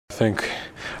I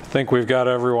think we've got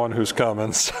everyone who's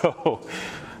coming. So,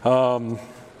 all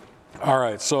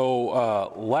right.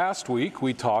 So last week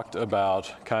we talked about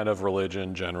kind of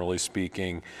religion, generally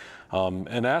speaking,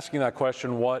 and asking that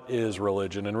question, what is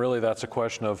religion? And really, that's a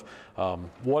question of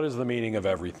what is the meaning of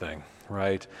everything,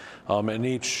 right? And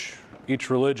each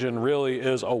religion really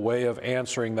is a way of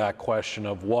answering that question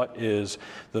of what is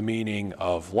the meaning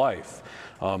of life.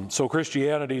 So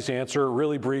Christianity's answer,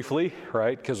 really briefly,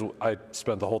 right, because I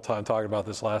spent the whole time talking about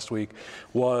this last week,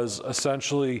 was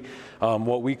essentially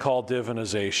what we call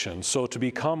divinization. So to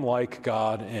become like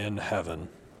God in heaven.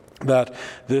 That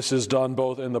this is done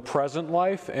both in the present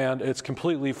life and it's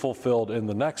completely fulfilled in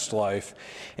the next life.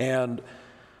 And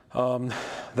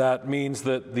that means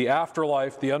that the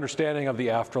afterlife, the understanding of the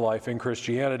afterlife in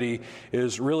Christianity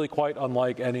is really quite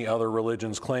unlike any other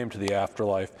religion's claim to the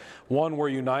afterlife. One, we're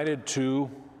united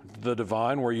to the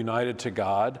divine, we're united to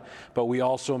God, but we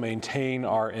also maintain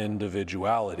our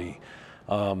individuality.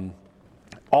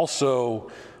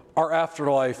 Also, our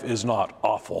afterlife is not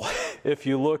awful. If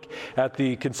you look at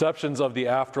the conceptions of the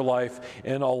afterlife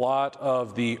in a lot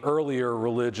of the earlier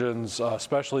religions,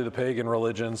 especially the pagan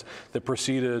religions that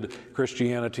preceded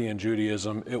Christianity and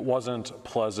Judaism, it wasn't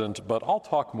pleasant, but I'll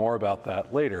talk more about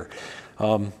that later.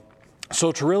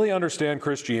 So to really understand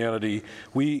Christianity,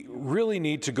 we really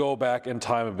need to go back in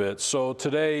time a bit. So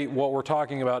today, what we're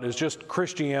talking about is just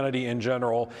Christianity in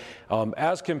general,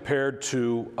 as compared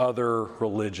to other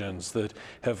religions that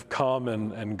have come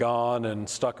and gone and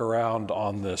stuck around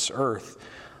on this earth.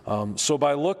 So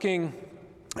by looking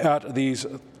at these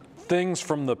things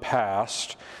from the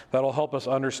past, that'll help us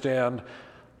understand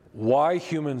why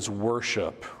humans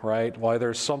worship, right? Why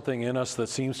there's something in us that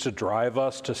seems to drive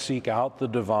us to seek out the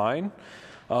divine.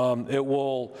 It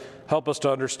will help us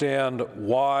to understand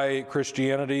why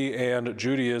Christianity and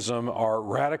Judaism are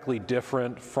radically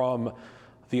different from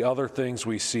the other things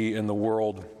we see in the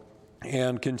world.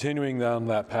 And continuing down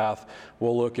that path,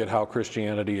 we'll look at how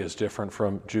Christianity is different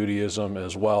from Judaism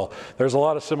as well. There's a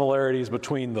lot of similarities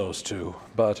between those two,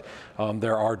 but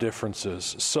there are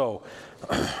differences. So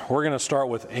we're going to start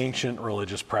with ancient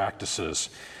religious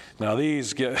practices. Now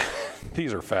these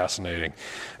are fascinating.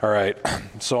 All right,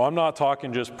 so I'm not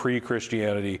talking just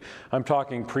pre-Christianity. I'm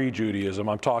talking pre-Judaism.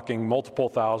 I'm talking multiple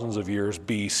thousands of years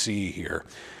BC here,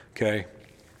 okay?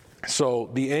 So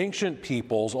the ancient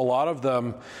peoples, a lot of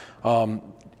them,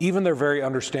 even their very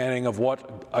understanding of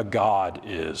what a god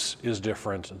is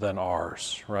different than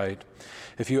ours, right?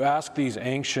 If you ask these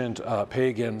ancient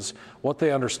pagans what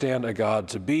they understand a god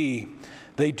to be,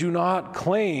 they do not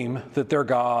claim that their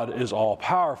God is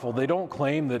all-powerful. They don't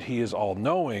claim that he is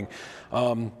all-knowing.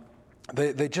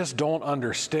 They just don't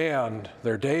understand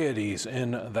their deities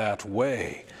in that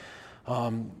way.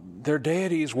 Their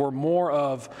deities were more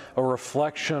of a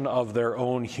reflection of their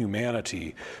own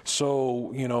humanity.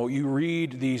 So, you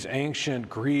read these ancient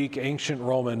Greek, ancient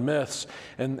Roman myths,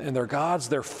 and their gods,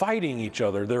 they're fighting each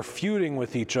other. They're feuding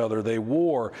with each other. They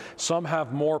war. Some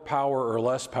have more power or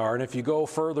less power. And if you go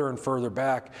further and further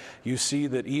back, you see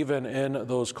that even in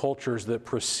those cultures that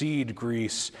precede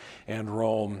Greece and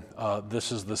Rome,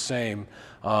 this is the same.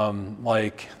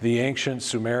 Like the ancient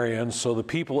Sumerians, so the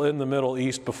people in the Middle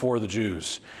East before the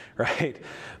Jews, right?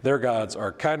 Their gods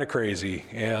are kind of crazy.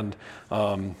 And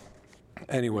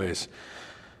anyways,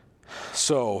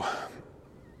 so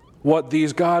what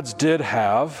these gods did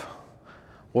have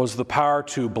was the power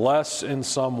to bless in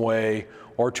some way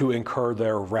or to incur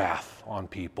their wrath on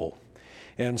people.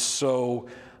 And so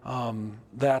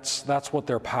that's what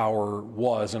their power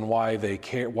was and why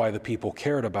the people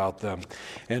cared about them.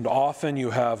 And often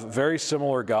you have very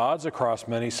similar gods across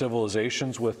many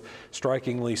civilizations with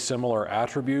strikingly similar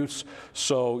attributes.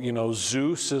 So,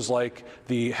 Zeus is like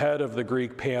the head of the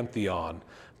Greek pantheon,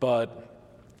 but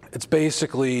it's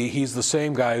basically, he's the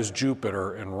same guy as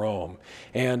Jupiter in Rome.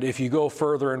 And if you go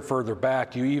further and further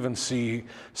back, you even see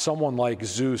someone like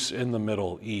Zeus in the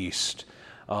Middle East.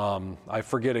 I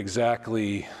forget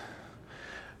exactly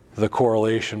the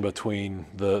correlation between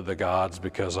the gods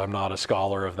because I'm not a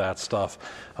scholar of that stuff,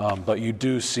 but you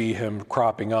do see him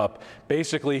cropping up.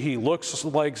 Basically, he looks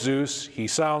like Zeus, he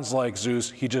sounds like Zeus,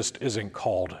 he just isn't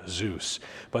called Zeus,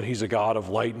 but he's a god of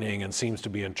lightning and seems to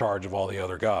be in charge of all the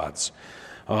other gods.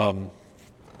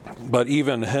 But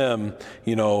even him,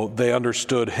 they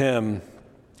understood him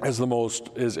as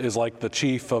is like the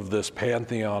chief of this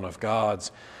pantheon of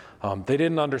gods. They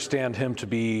didn't understand him to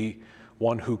be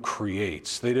one who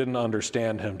creates. They didn't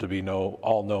understand him to be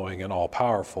all-knowing and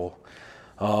all-powerful.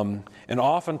 And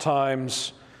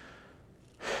oftentimes,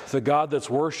 the God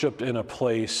that's worshipped in a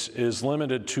place is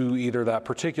limited to either that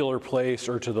particular place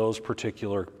or to those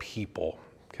particular people.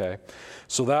 Okay,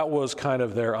 so that was kind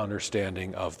of their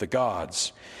understanding of the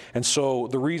gods. And so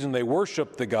the reason they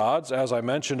worshiped the gods, as I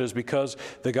mentioned, is because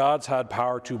the gods had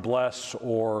power to bless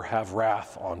or have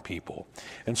wrath on people.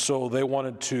 And so they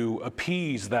wanted to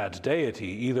appease that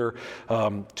deity, either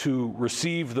to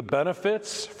receive the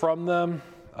benefits from them,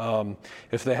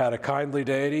 if they had a kindly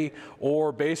deity,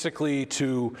 or basically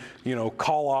to,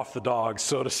 call off the dogs,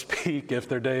 so to speak, if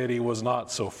their deity was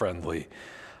not so friendly.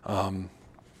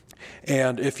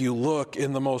 And if you look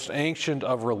in the most ancient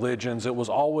of religions, it was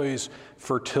always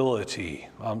fertility,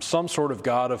 some sort of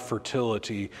god of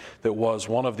fertility that was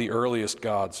one of the earliest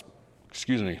gods,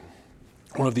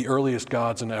 one of the earliest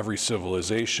gods in every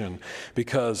civilization,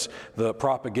 because the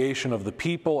propagation of the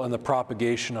people and the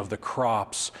propagation of the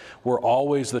crops were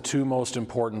always the two most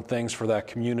important things for that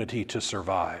community to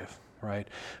survive. Right?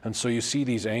 And so you see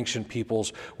these ancient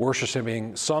peoples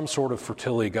worshiping some sort of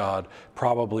fertility god,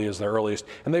 probably as their earliest,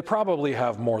 and they probably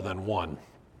have more than one.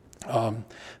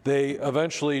 They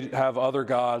eventually have other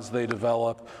gods they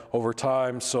develop over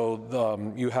time.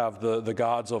 So you have the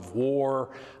gods of war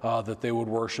that they would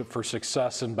worship for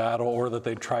success in battle, or that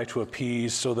they'd try to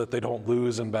appease so that they don't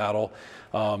lose in battle.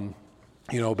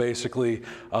 Basically,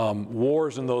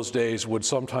 wars in those days would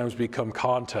sometimes become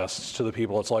contests to the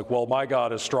people. It's like, well, my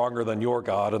God is stronger than your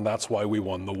God, and that's why we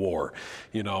won the war,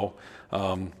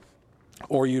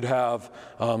 Or you'd have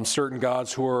certain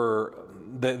gods who are,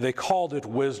 they called it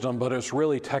wisdom, but it's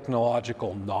really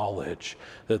technological knowledge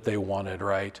that they wanted,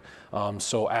 right?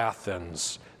 So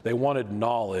Athens, they wanted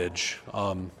knowledge,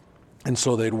 and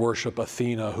so they'd worship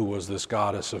Athena, who was this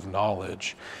goddess of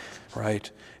knowledge.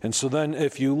 Right? And so then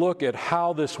if you look at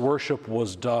how this worship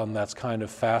was done, that's kind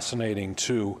of fascinating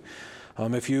too.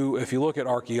 If you look at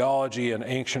archaeology and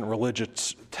ancient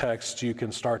religious texts, you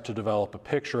can start to develop a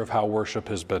picture of how worship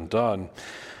has been done.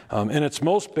 In its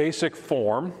most basic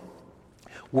form,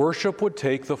 worship would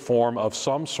take the form of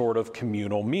some sort of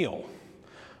communal meal.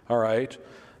 All right?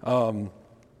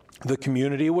 The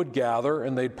community would gather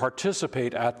and they'd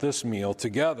participate at this meal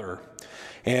together.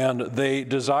 And they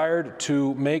desired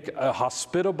to make a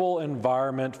hospitable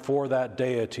environment for that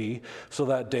deity, so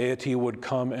that deity would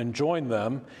come and join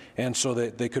them, and so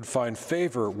that they could find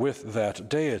favor with that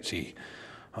deity.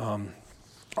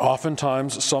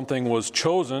 Oftentimes, something was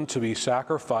chosen to be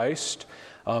sacrificed,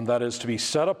 that is, to be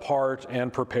set apart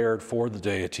and prepared for the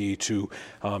deity to,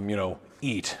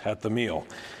 eat at the meal.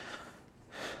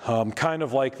 Kind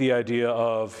of like the idea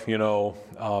of,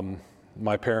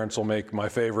 my parents will make my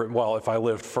favorite, well, if I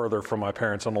lived further from my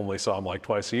parents and only saw them like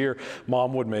twice a year,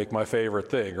 mom would make my favorite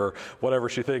thing, or whatever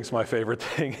she thinks my favorite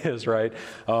thing is, right?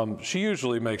 She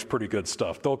usually makes pretty good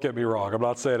stuff. Don't get me wrong. I'm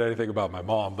not saying anything about my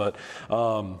mom, but,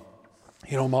 mom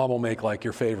will make like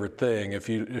your favorite thing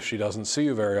if she doesn't see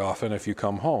you very often if you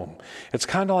come home. It's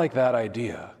kind of like that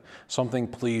idea, something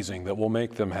pleasing that will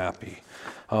make them happy.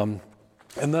 And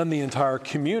then the entire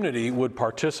community would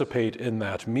participate in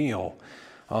that meal.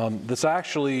 That's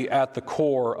actually at the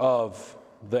core of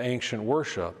the ancient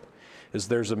worship, is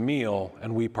there's a meal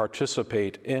and we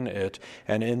participate in it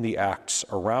and in the acts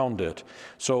around it.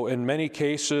 So in many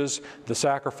cases, the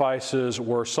sacrifices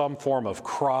were some form of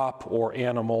crop or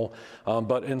animal,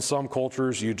 but in some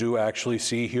cultures you do actually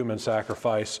see human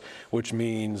sacrifice, which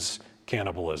means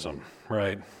cannibalism,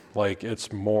 right? Like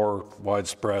it's more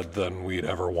widespread than we'd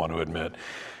ever want to admit.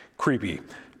 Creepy.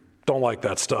 Don't like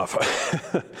that stuff.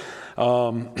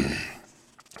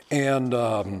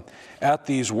 At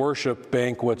these worship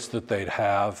banquets that they'd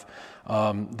have,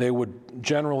 they would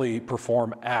generally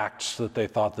perform acts that they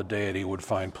thought the deity would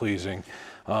find pleasing.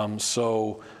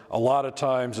 So a lot of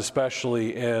times,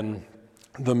 especially in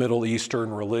the Middle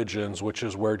Eastern religions, which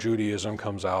is where Judaism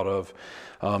comes out of,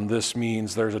 this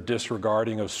means there's a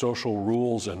disregarding of social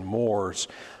rules and mores.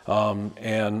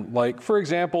 And like, for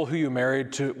example, who you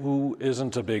married to who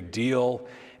isn't a big deal.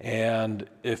 And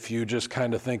if you just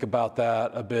kind of think about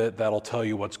that a bit, that'll tell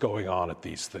you what's going on at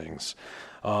these things.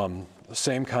 The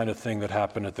same kind of thing that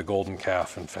happened at the golden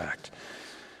calf, in fact.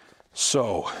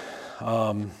 So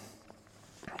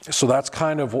that's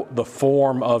kind of the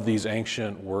form of these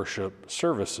ancient worship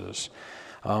services.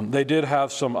 They did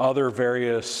have some other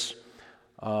various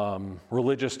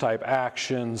religious type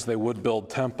actions. They would build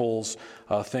temples,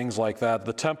 things like that.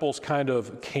 The temples kind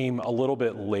of came a little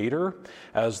bit later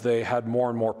as they had more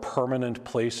and more permanent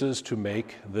places to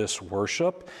make this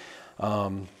worship.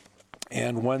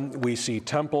 And when we see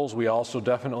temples, we also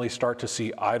definitely start to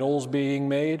see idols being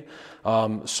made.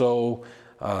 I'll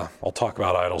talk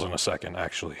about idols in a second,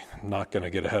 actually. I'm not going to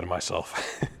get ahead of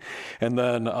myself. And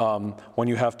then when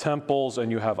you have temples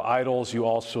and you have idols, you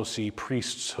also see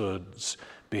priesthoods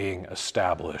being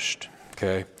established,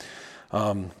 okay?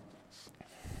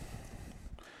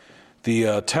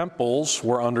 The temples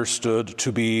were understood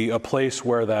to be a place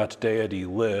where that deity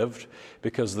lived,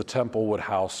 because the temple would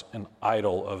house an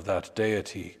idol of that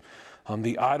deity.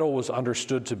 The idol was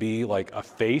understood to be like a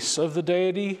face of the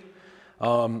deity.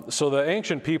 So the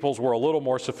ancient peoples were a little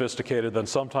more sophisticated than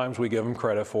sometimes we give them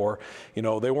credit for. You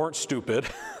know, they weren't stupid.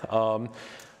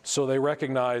 So they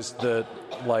recognized that,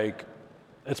 like,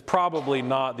 it's probably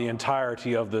not the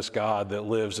entirety of this god that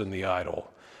lives in the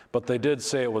idol. But they did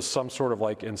say it was some sort of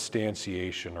like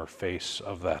instantiation or face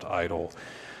of that idol.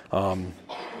 And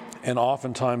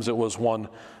oftentimes it was one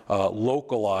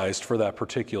localized for that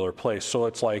particular place. So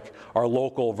it's like our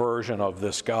local version of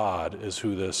this god is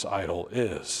who this idol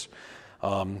is.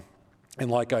 And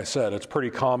like I said, it's pretty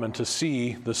common to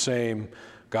see the same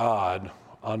god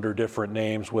under different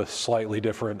names with slightly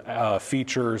different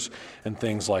features and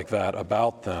things like that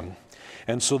about them.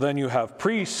 And so then you have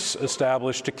priests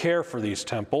established to care for these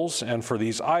temples and for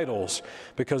these idols,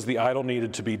 because the idol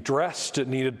needed to be dressed, it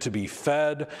needed to be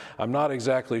fed. I'm not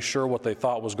exactly sure what they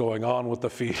thought was going on with the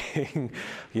feeding.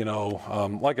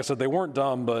 Like I said, they weren't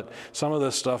dumb, but some of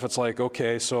this stuff, it's like,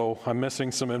 okay, so I'm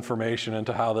missing some information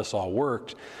into how this all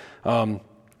worked.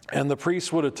 And the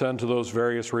priests would attend to those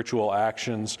various ritual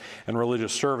actions and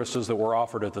religious services that were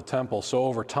offered at the temple. So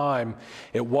over time,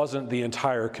 it wasn't the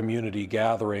entire community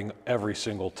gathering every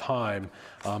single time,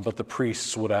 but the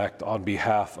priests would act on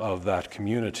behalf of that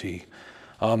community.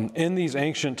 In these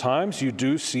ancient times, you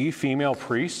do see female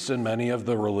priests in many of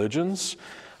the religions,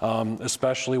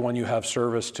 especially when you have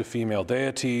service to female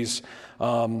deities.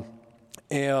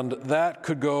 And that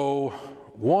could go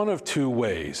one of two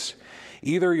ways.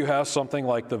 Either you have something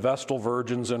like the Vestal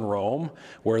Virgins in Rome,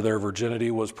 where their virginity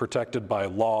was protected by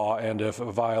law, and if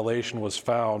a violation was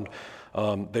found,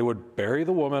 they would bury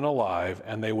the woman alive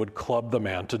and they would club the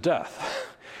man to death.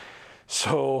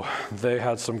 So they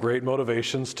had some great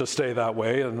motivations to stay that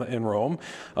way in Rome.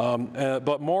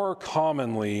 But more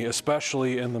commonly,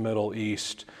 especially in the Middle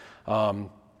East,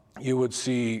 you would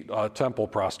see temple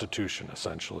prostitution,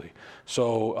 essentially.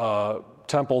 So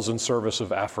temples in service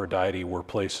of Aphrodite were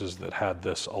places that had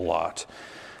this a lot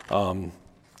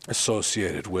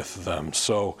associated with them.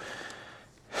 So,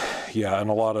 and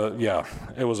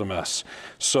it was a mess.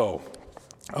 So,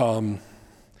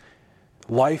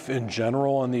 life in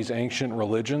general in these ancient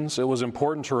religions, it is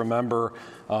important to remember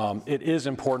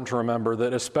that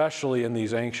especially in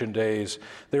these ancient days,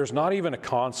 there's not even a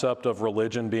concept of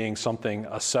religion being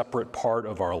a separate part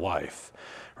of our life.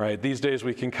 Right? These days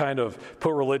we can kind of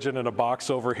put religion in a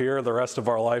box over here, the rest of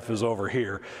our life is over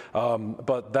here.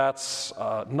 But that's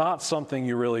not something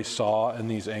you really saw in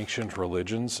these ancient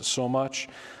religions so much.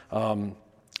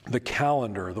 The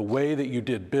calendar, the way that you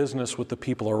did business with the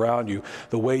people around you,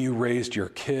 the way you raised your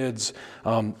kids,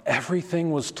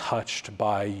 everything was touched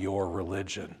by your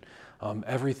religion.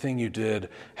 Everything you did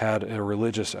had a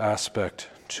religious aspect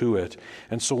to it.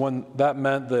 And so when that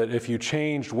meant that if you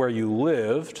changed where you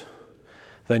lived,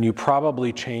 then you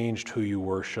probably changed who you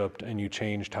worshiped and you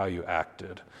changed how you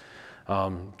acted.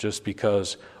 Just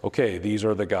because, okay, these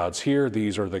are the gods here,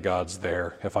 these are the gods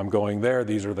there. If I'm going there,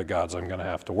 these are the gods I'm going to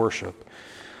have to worship.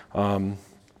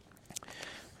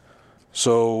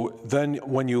 So then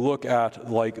when you look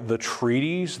at like the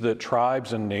treaties that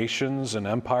tribes and nations and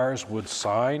empires would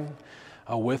sign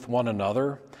with one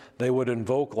another, they would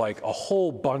invoke like a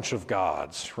whole bunch of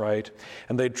gods, right?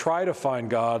 And they'd try to find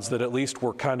gods that at least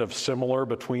were kind of similar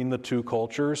between the two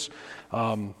cultures,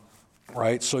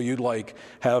 right? So you'd like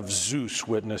have Zeus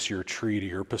witness your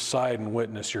treaty or Poseidon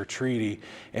witness your treaty.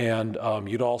 And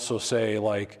you'd also say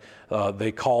like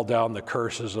they call down the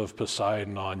curses of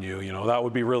Poseidon on you. You know, that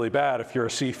would be really bad if you're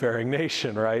a seafaring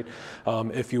nation, right?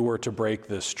 If you were to break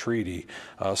this treaty,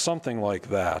 something like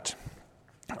that.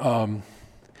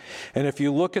 And if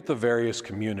you look at the various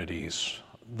communities,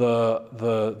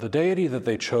 the deity that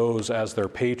they chose as their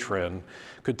patron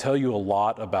could tell you a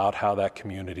lot about how that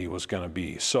community was going to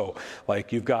be. So,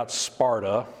 like, you've got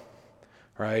Sparta,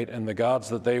 right? And the gods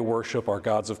that they worship are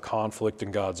gods of conflict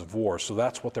and gods of war. So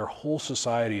that's what their whole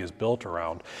society is built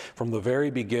around. From the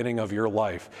very beginning of your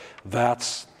life,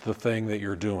 that's the thing that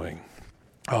you're doing.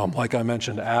 Like I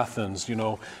mentioned, Athens, you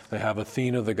know, they have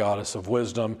Athena, the goddess of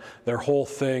wisdom. Their whole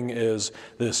thing is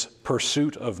this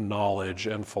pursuit of knowledge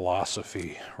and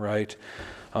philosophy, right?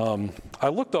 I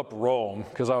looked up Rome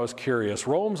because I was curious.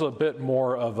 Rome's a bit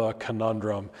more of a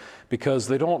conundrum because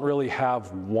they don't really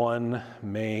have one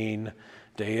main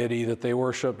deity that they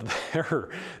worshiped.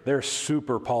 They're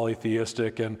super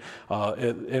polytheistic, and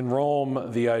in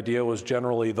Rome, the idea was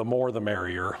generally the more the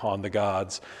merrier on the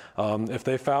gods. If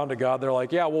they found a god, they're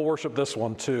like, yeah, we'll worship this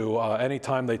one too.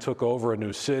 Anytime they took over a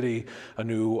new city, a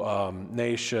new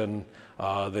nation,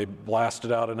 they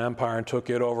blasted out an empire and took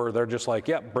it over. They're just like,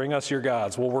 yep, bring us your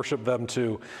gods. We'll worship them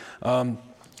too.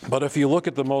 But if you look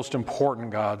at the most important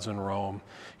gods in Rome,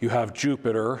 you have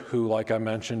Jupiter, who, like I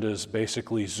mentioned, is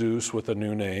basically Zeus with a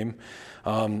new name.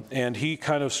 And he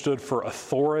kind of stood for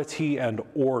authority and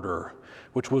order,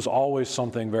 which was always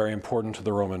something very important to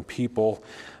the Roman people.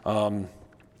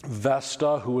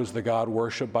 Vesta, who was the god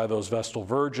worshipped by those Vestal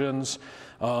virgins,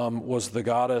 was the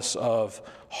goddess of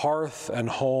hearth and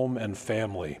home and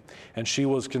family. And she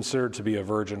was considered to be a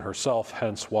virgin herself,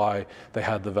 hence why they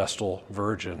had the Vestal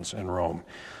virgins in Rome.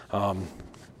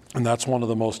 And that's one of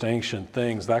the most ancient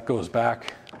things. That goes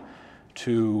back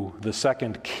to the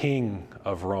second king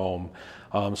of Rome.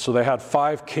 So they had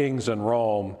 5 kings in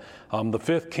Rome. The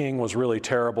 5th king was really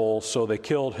terrible, so they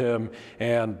killed him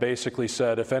and basically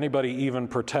said, if anybody even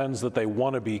pretends that they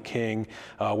want to be king,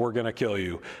 we're going to kill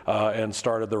you, and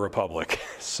started the republic.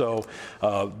 So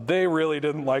they really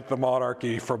didn't like the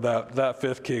monarchy from that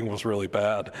 5th king was really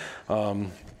bad.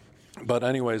 But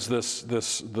anyways,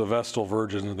 the Vestal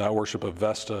virgin and that worship of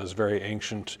Vesta is very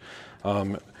ancient,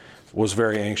 was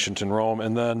very ancient in Rome.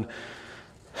 And then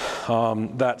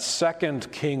that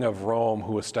second king of Rome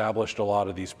who established a lot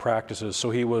of these practices, so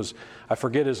he was, I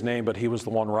forget his name, but he was the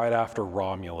one right after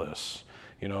Romulus,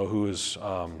 who is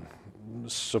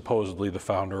supposedly the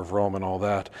founder of Rome and all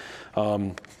that.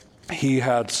 He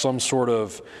had some sort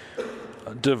of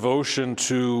devotion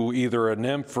to either a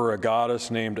nymph or a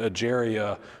goddess named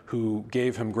Egeria, who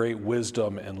gave him great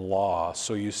wisdom and law.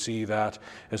 So you see that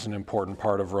as an important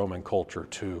part of Roman culture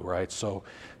too, right? So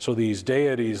these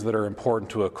deities that are important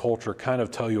to a culture kind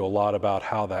of tell you a lot about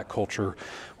how that culture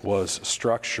was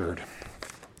structured.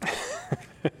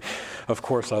 Of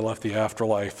course, I left the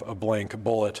afterlife a blank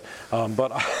bullet,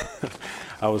 but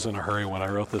I was in a hurry when I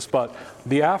wrote this. But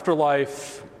the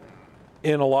afterlife,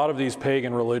 in a lot of these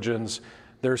pagan religions,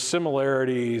 there's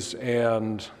similarities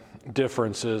and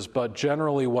differences, but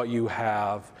generally what you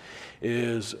have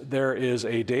is there is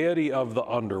a deity of the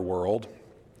underworld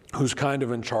who's kind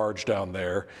of in charge down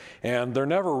there, and they're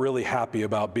never really happy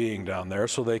about being down there,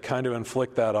 so they kind of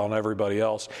inflict that on everybody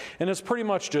else, and it's pretty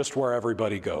much just where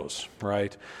everybody goes,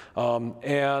 right?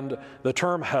 And the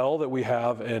term hell that we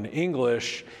have in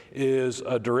English is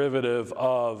a derivative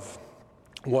of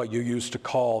what you used to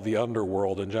call the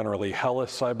underworld, and generally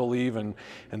Hellas, I believe, in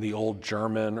the old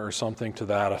German or something to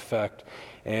that effect.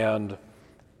 And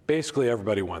basically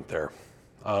everybody went there.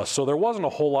 So there wasn't a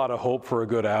whole lot of hope for a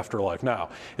good afterlife. Now,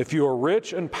 if you were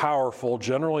rich and powerful,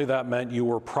 generally that meant you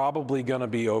were probably going to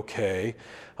be okay.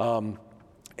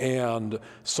 And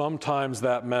sometimes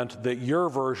that meant that your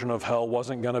version of hell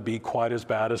wasn't going to be quite as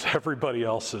bad as everybody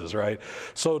else's, right?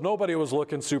 So nobody was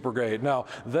looking super great. Now,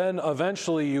 then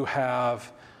eventually you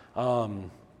have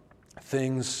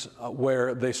things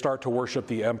where they start to worship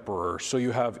the emperor. So you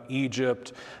have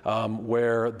Egypt,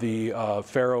 where the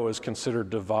pharaoh is considered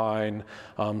divine.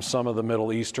 Some of the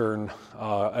Middle Eastern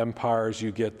empires,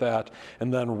 you get that.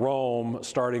 And then Rome,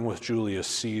 starting with Julius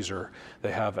Caesar,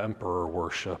 they have emperor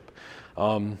worship.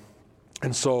 And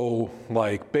so,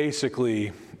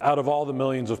 basically, out of all the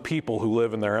millions of people who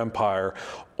live in their empire,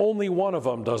 only one of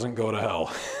them doesn't go to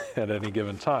hell at any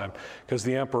given time, because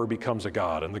the emperor becomes a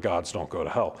god, and the gods don't go to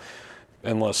hell,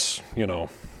 unless,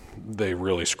 they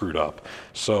really screwed up.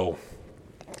 So,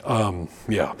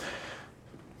 yeah.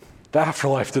 The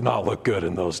afterlife did not look good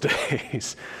in those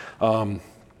days.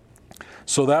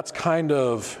 So that's kind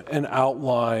of an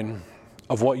outline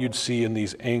of what you'd see in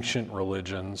these ancient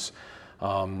religions.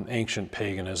 Ancient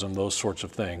paganism, those sorts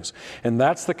of things. And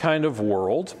that's the kind of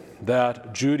world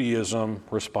that Judaism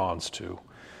responds to,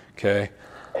 okay?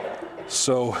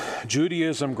 So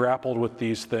Judaism grappled with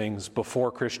these things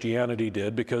before Christianity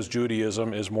did, because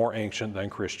Judaism is more ancient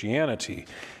than Christianity.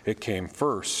 It came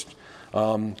first.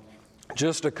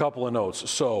 Just a couple of notes.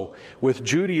 So with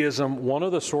Judaism, one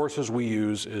of the sources we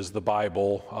use is the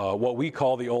Bible. What we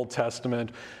call the Old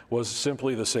Testament was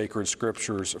simply the sacred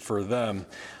scriptures for them.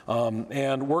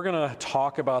 And we're going to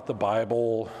talk about the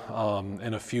Bible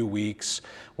in a few weeks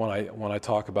when I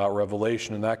talk about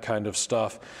Revelation and that kind of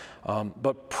stuff.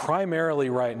 But primarily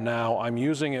right now, I'm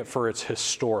using it for its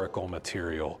historical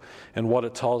material and what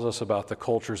it tells us about the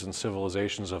cultures and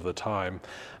civilizations of the time.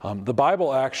 The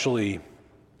Bible actually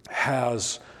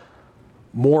has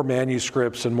more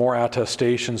manuscripts and more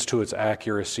attestations to its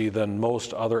accuracy than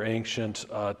most other ancient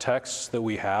texts that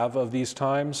we have of these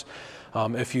times.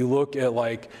 If you look at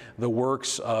like the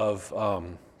works of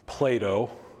Plato,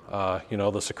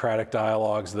 the Socratic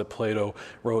dialogues that Plato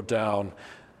wrote down,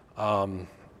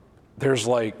 there's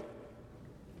a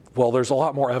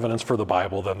lot more evidence for the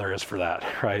Bible than there is for that,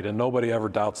 right? And nobody ever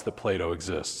doubts that Plato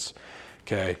exists,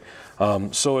 okay?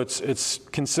 So it's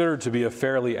considered to be a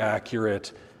fairly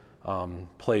accurate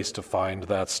place to find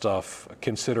that stuff,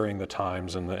 considering the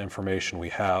times and the information we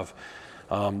have.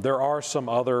 There are some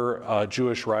other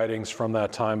Jewish writings from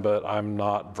that time, but I'm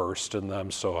not versed in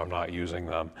them, so I'm not using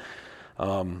them.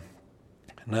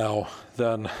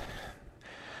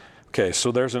 Okay,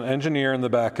 so there's an engineer in the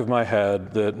back of my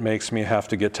head that makes me have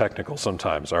to get technical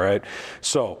sometimes, all right?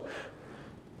 So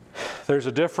there's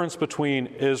a difference between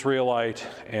Israelite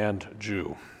and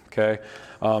Jew, okay?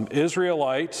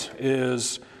 Israelite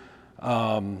is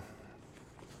all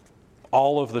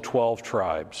of the 12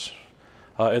 tribes.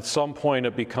 At some point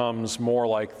it becomes more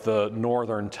like the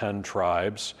northern 10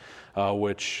 tribes,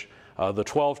 which the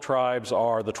 12 tribes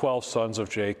are the 12 sons of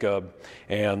Jacob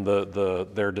and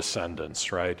their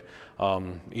descendants, right?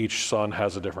 Each son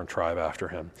has a different tribe after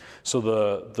him.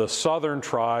 So the southern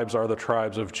tribes are the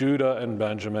tribes of Judah and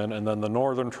Benjamin, and then the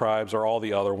northern tribes are all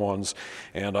the other ones,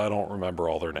 and I don't remember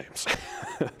all their names.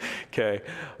 Okay.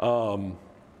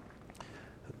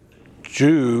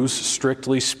 Jews,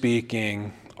 strictly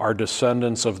speaking, are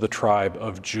descendants of the tribe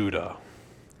of Judah.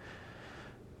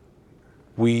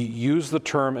 We use the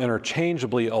term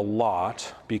interchangeably a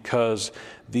lot because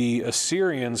the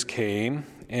Assyrians came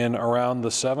in around the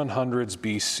 700s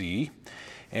BC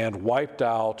and wiped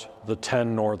out the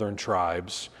 10 northern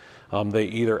tribes. They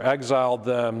either exiled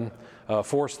them,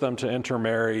 forced them to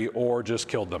intermarry, or just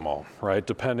killed them all, right?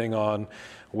 Depending on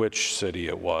which city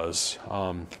it was.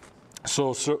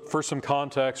 So for some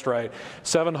context, right,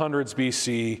 700s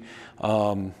BC,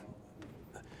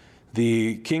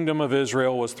 the kingdom of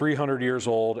Israel was 300 years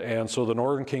old, and so the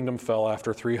northern kingdom fell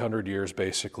after 300 years,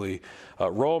 basically.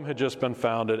 Rome had just been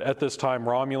founded. At this time,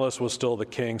 Romulus was still the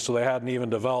king, so they hadn't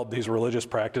even developed these religious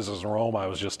practices in Rome I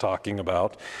was just talking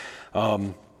about.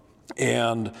 And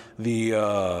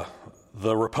the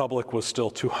republic was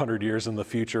still 200 years in the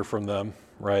future from them,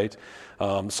 right?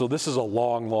 So this is a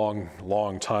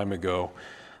long time ago.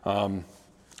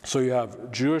 So you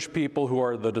have Jewish people who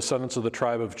are the descendants of the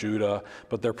tribe of Judah,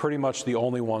 but they're pretty much the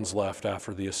only ones left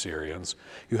after the Assyrians.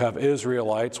 You have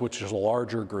Israelites, which is a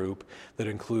larger group that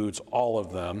includes all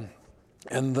of them.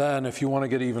 And then if you want to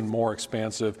get even more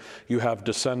expansive, you have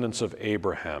descendants of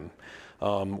Abraham,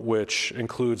 which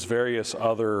includes various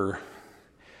other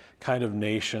kind of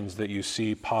nations that you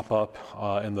see pop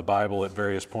up in the Bible at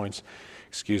various points.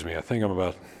 Excuse me, I think I'm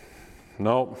about...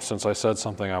 No, since I said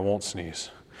something, I won't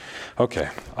sneeze. Okay,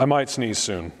 I might sneeze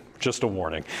soon, just a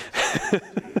warning.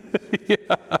 Yeah.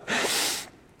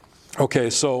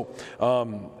 Okay, so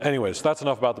anyways, that's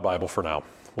enough about the Bible for now.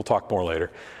 We'll talk more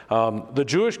later. The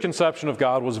Jewish conception of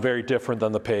God was very different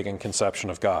than the pagan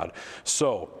conception of God.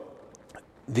 So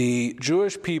the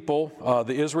Jewish people,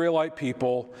 the Israelite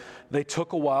people, they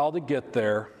took a while to get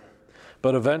there,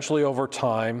 but eventually over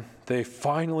time, they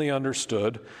finally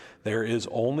understood there is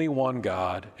only one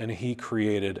God, and He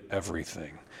created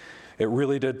everything. It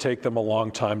really did take them a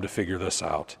long time to figure this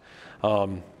out.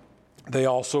 They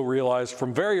also realized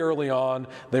from very early on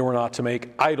they were not to make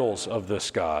idols of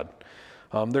this God.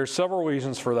 There's several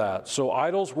reasons for that. So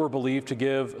idols were believed to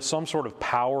give some sort of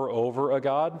power over a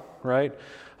God, right?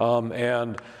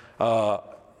 I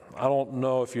don't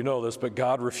know if you know this, but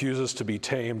God refuses to be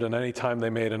tamed, and anytime they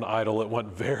made an idol, it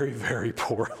went very, very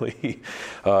poorly.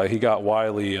 He got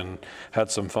wily and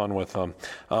had some fun with them.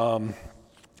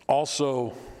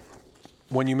 Also,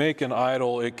 when you make an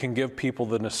idol, it can give people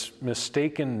the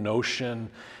mistaken notion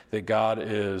that God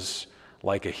is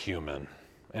like a human,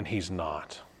 and He's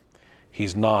not.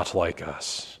 He's not like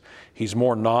us. He's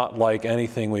more not like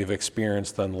anything we've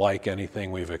experienced than like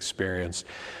anything we've experienced.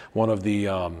 One of the,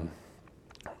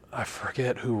 I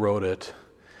forget who wrote it,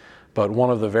 but one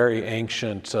of the very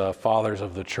ancient fathers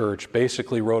of the church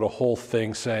basically wrote a whole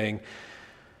thing saying,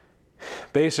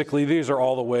 basically, these are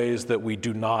all the ways that we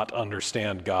do not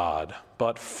understand God.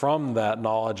 But from that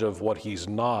knowledge of what He's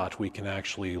not, we can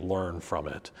actually learn from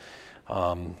it.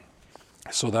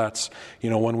 So that's,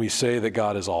 when we say that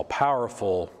God is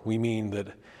all-powerful, we mean that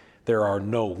there are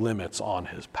no limits on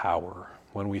His power.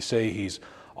 When we say He's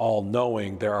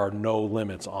all-knowing, there are no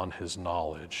limits on His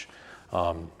knowledge.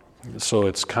 So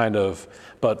it's kind of,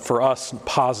 but for us,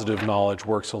 positive knowledge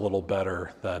works a little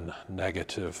better than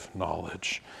negative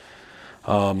knowledge.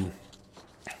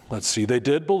 Let's see, they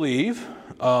did believe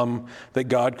that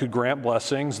God could grant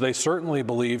blessings. They certainly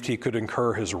believed he could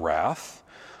incur his wrath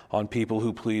on people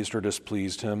who pleased or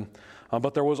displeased him.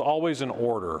 But there was always an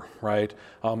order, right?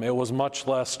 It was much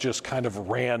less just kind of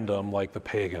random like the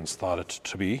pagans thought it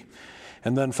to be.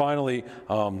 And then finally,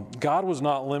 God was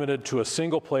not limited to a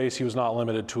single place. He was not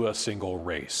limited to a single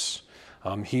race.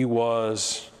 He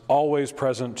was always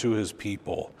present to his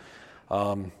people.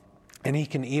 And he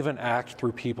can even act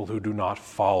through people who do not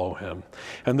follow him.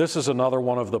 And this is another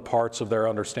one of the parts of their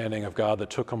understanding of God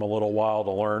that took them a little while to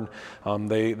learn.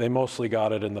 They mostly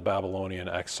got it in the Babylonian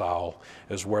exile,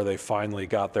 is where they finally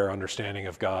got their understanding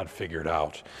of God figured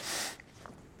out.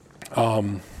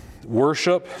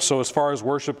 Worship. So as far as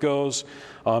worship goes,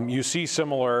 you see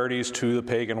similarities to the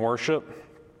pagan worship.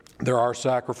 There are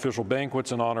sacrificial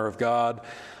banquets in honor of God.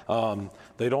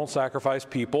 They don't sacrifice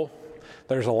people.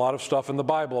 There's a lot of stuff in the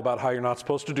Bible about how you're not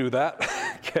supposed to do that.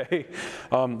 Okay.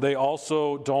 They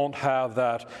also don't have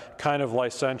that kind of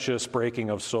licentious breaking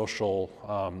of social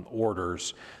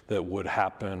orders that would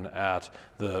happen at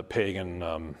the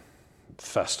pagan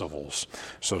festivals,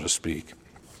 so to speak.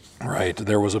 Right.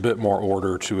 There was a bit more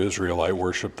order to Israelite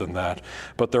worship than that.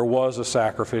 But there was a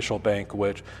sacrificial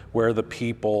banquet where the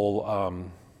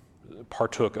people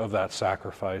partook of that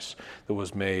sacrifice that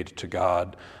was made to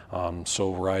God.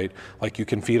 Like you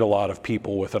can feed a lot of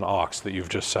people with an ox that you've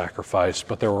just sacrificed,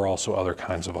 but there were also other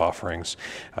kinds of offerings.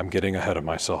 I'm getting ahead of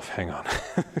myself. Hang on.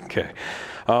 Okay.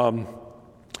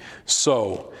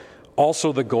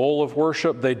 Also the goal of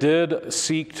worship, they did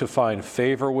seek to find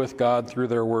favor with God through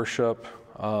their worship,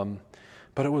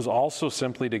 but it was also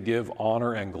simply to give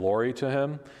honor and glory to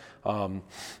him,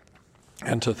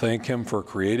 and to thank him for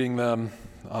creating them.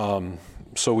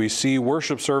 So we see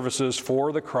worship services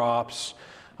for the crops,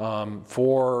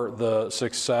 for the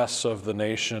success of the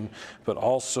nation, but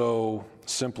also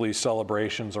simply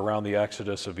celebrations around the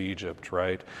Exodus of Egypt,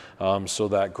 right? So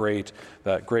that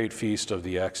great feast of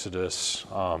the Exodus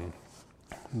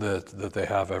that they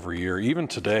have every year. Even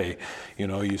today,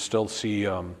 you still see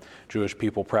Jewish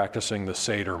people practicing the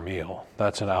Seder meal.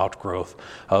 That's an outgrowth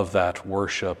of that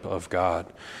worship of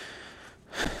God.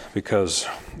 Because,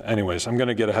 anyways, I'm going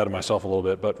to get ahead of myself a little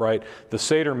bit, but right, the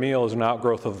Seder meal is an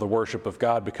outgrowth of the worship of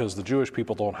God because the Jewish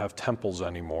people don't have temples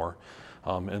anymore.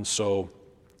 And so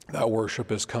that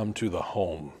worship has come to the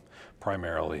home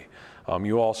primarily.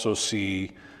 You also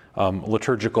see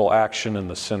liturgical action in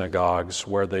the synagogues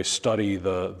where they study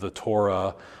the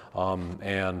Torah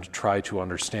and try to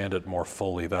understand it more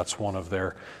fully. That's one of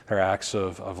their acts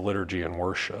of liturgy and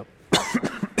worship.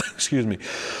 Excuse me.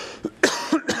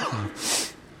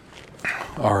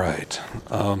 All right.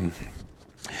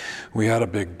 We had a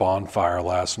big bonfire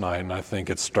last night, and I think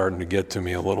it's starting to get to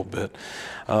me a little bit.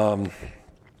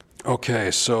 Okay,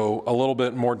 so a little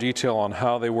bit more detail on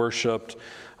how they worshiped.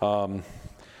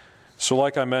 So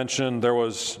like I mentioned, there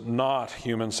was not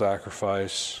human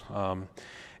sacrifice.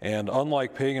 And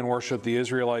unlike pagan worship, the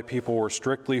Israelite people were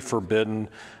strictly forbidden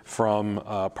from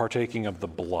partaking of the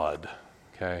blood.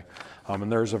 Okay. And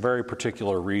there's a very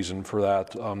particular reason for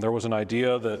that. There was an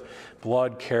idea that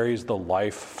blood carries the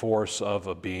life force of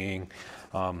a being,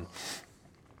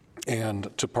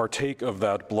 and to partake of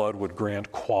that blood would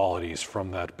grant qualities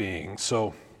from that being.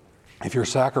 So if you're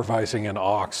sacrificing an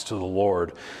ox to the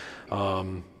Lord,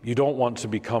 you don't want to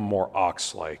become more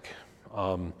ox-like.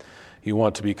 You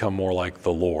want to become more like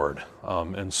the Lord.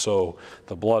 And so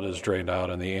the blood is drained out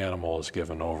and the animal is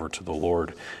given over to the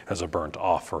Lord as a burnt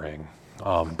offering.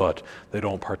 But they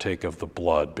don't partake of the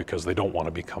blood because they don't want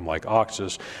to become like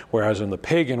oxes. Whereas in the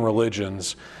pagan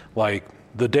religions, like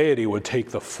the deity would take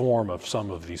the form of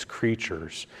some of these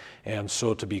creatures. And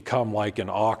so to become like an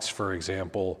ox, for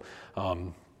example,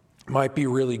 might be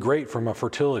really great from a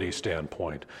fertility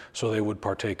standpoint. So they would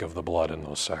partake of the blood in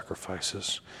those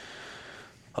sacrifices.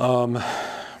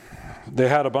 They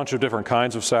had a bunch of different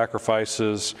kinds of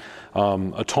sacrifices,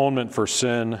 atonement for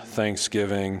sin,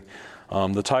 thanksgiving.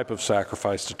 The type of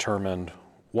sacrifice determined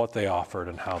what they offered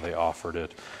and how they offered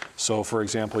it. So, for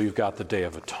example, you've got the Day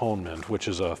of Atonement, which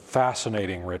is a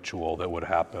fascinating ritual that would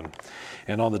happen.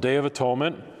 And on the Day of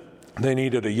Atonement, they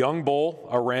needed a young bull,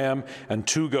 a ram, and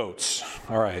 2 goats.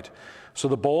 All right. So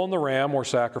the bull and the ram were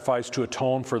sacrificed to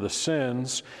atone for the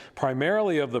sins,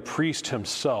 primarily of the priest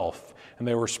himself, and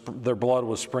their blood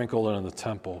was sprinkled in the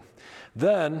temple.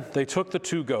 Then they took the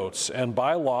 2 goats, and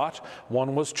by lot,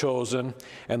 one was chosen,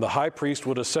 and the high priest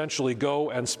would essentially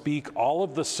go and speak all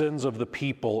of the sins of the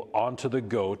people onto the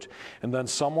goat, and then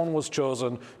someone was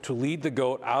chosen to lead the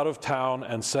goat out of town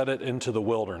and set it into the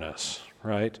wilderness,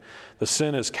 right? The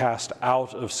sin is cast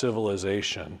out of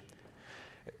civilization.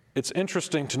 It's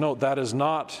interesting to note that is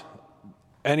not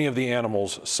any of the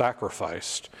animals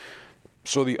sacrificed.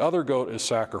 So the other goat is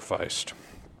sacrificed.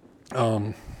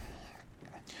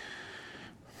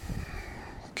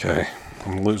 Okay,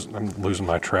 I'm losing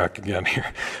my track again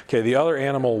here. Okay, the other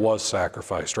animal was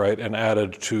sacrificed, right, and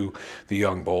added to the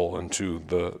young bull and to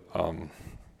the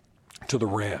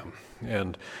ram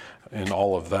and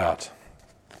all of that.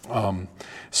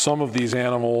 Some of these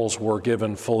animals were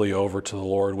given fully over to the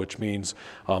Lord, which means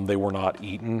they were not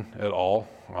eaten at all,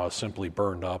 simply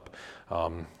burned up.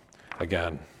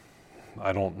 Again,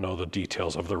 I don't know the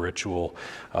details of the ritual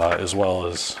as well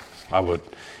as I would,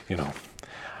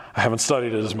 I haven't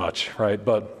studied it as much, right?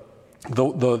 But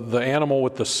the animal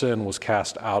with the sin was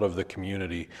cast out of the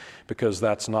community because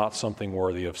that's not something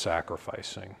worthy of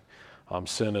sacrificing.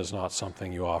 Sin is not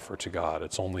something you offer to God.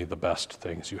 It's only the best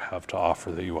things you have to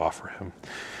offer that you offer him.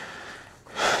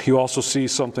 You also see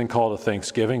something called a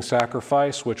Thanksgiving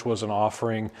sacrifice, which was an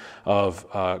offering of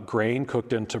grain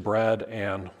cooked into bread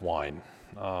and wine.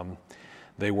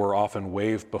 They were often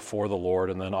waved before the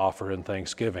Lord and then offered in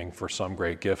thanksgiving for some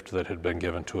great gift that had been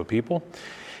given to a people.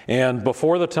 And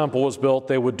before the temple was built,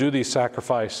 they would do these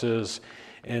sacrifices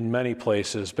in many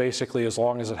places. Basically, as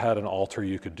long as it had an altar,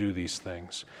 you could do these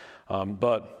things.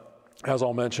 But as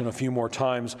I'll mention a few more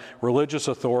times, religious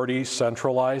authority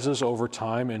centralizes over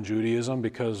time in Judaism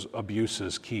because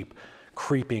abuses keep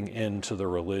creeping into the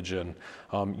religion,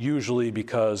 usually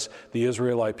because the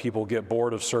Israelite people get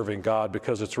bored of serving God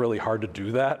because it's really hard to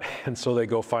do that, and so they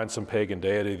go find some pagan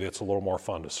deity that's a little more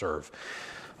fun to serve.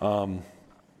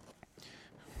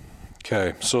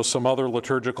 Okay, so some other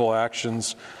liturgical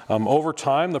actions. Over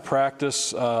time, the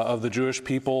practice of the Jewish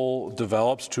people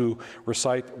develops to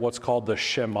recite what's called the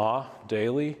Shema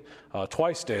daily,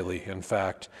 twice daily, in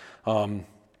fact.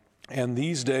 And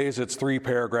these days, it's 3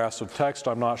 paragraphs of text.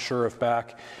 I'm not sure if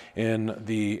back in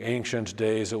the ancient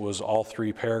days it was all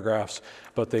 3 paragraphs,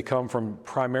 but they come from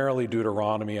primarily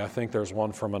Deuteronomy. I think there's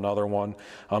one from another one.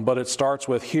 But it starts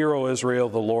with, "Hear, O Israel,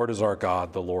 the Lord is our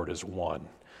God, the Lord is one."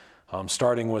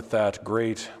 Starting with that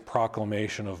great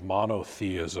proclamation of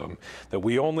monotheism, that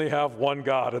we only have one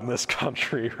God in this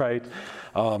country, right?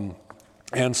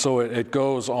 And so it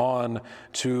goes on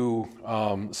to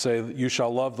say, "You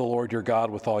shall love the Lord your God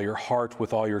with all your heart,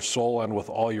 with all your soul, and with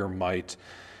all your might.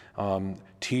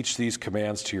 Teach these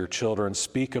commands to your children.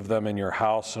 Speak of them in your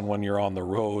house and when you're on the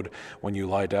road, when you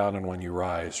lie down and when you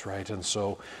rise," right? And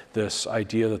so this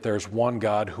idea that there's one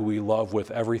God who we love with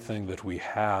everything that we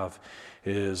have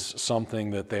is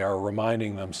something that they are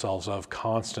reminding themselves of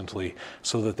constantly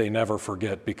so that they never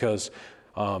forget, because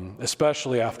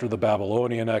especially after the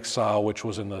Babylonian exile, which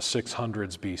was in the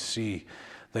 600s BC,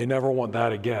 they never want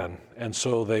that again. And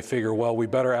so they figure, well, we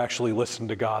better actually listen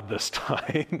to God this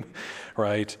time,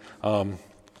 right?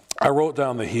 I wrote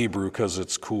down the Hebrew because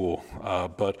it's cool,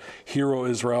 but "Hear, O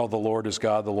Israel, the Lord is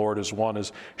God, the Lord is one,"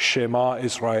 is "Shema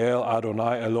Israel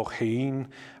Adonai Elohein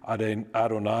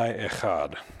Adonai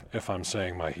Echad," if I'm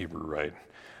saying my Hebrew right.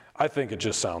 I think it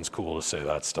just sounds cool to say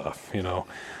that stuff,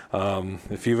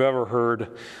 If you've ever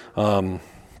heard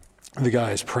the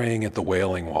guys praying at the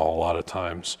Wailing Wall, a lot of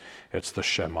times it's the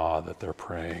Shema that they're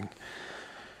praying.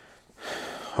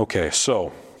 Okay,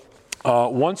 so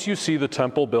once you see the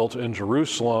temple built in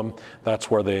Jerusalem,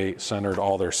 that's where they centered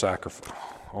all their sacrifice.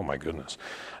 Oh my goodness,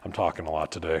 I'm talking a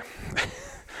lot today.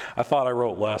 I thought I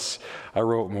wrote less. I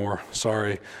wrote more.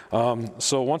 Sorry.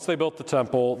 So once they built the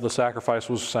temple, the sacrifice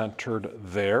was centered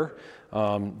there.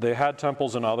 They had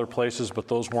temples in other places, but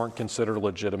those weren't considered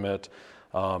legitimate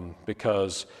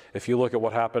because if you look at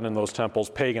what happened in those temples,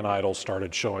 pagan idols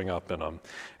started showing up in them,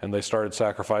 and they started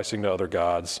sacrificing to other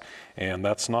gods, and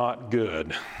that's not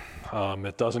good.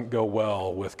 It doesn't go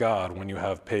well with God when you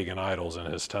have pagan idols in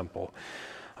his temple.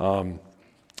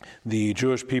 The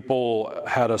Jewish people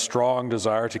had a strong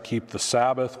desire to keep the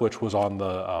Sabbath, which was on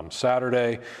the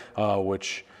Saturday,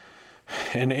 which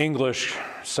in English,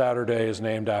 Saturday is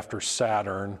named after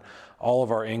Saturn. All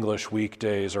of our English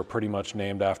weekdays are pretty much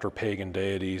named after pagan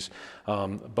deities,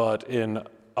 but in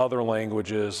other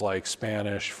languages like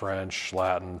Spanish, French,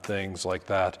 Latin, things like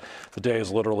that, the day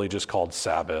is literally just called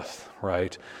Sabbath,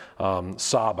 right?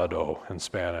 Sábado in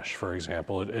Spanish, for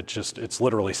example. It's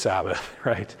literally Sabbath,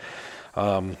 right?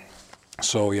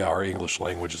 So yeah, our English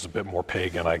language is a bit more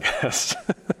pagan, I guess.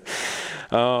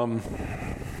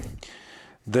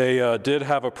 They did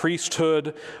have a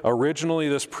priesthood. Originally,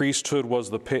 this priesthood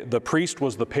was the priest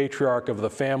was the patriarch of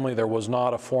the family. There was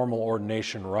not a formal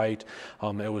ordination rite.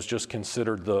 It was just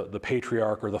considered the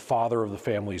patriarch or the father of the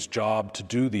family's job to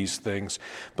do these things.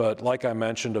 But like I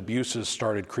mentioned, abuses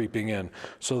started creeping in,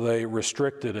 so they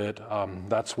restricted it.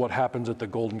 That's what happens at the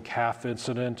golden calf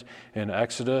incident in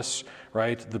Exodus,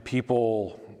 right? The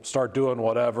people start doing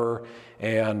whatever,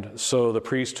 and so the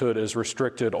priesthood is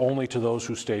restricted only to those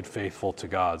who stayed faithful to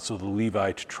God, so the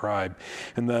Levite tribe.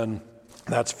 And then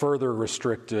that's further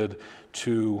restricted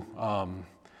to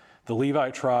the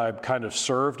Levite tribe kind of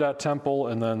served at temple,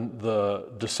 and then the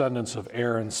descendants of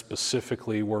Aaron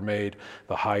specifically were made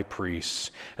the high priests.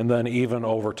 And then even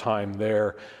over time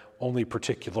there, only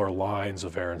particular lines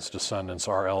of Aaron's descendants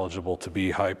are eligible to be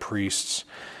high priests.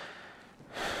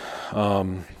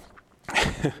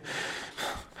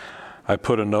 I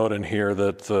put a note in here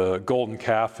that the golden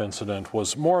calf incident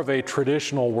was more of a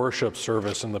traditional worship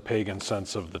service in the pagan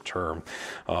sense of the term.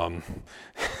 I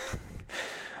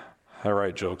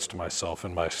write jokes to myself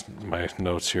in my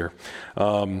notes here.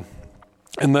 And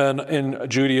then in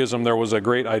Judaism, there was a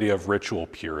great idea of ritual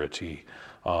purity.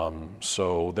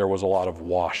 So there was a lot of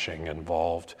washing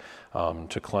involved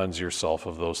to cleanse yourself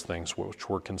of those things which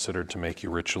were considered to make you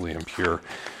ritually impure.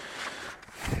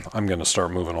 I'm going to start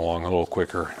moving along a little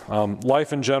quicker.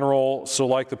 Life in general, so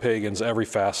like the pagans, every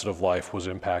facet of life was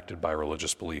impacted by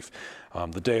religious belief.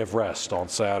 The day of rest on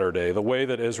Saturday, the way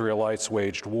that Israelites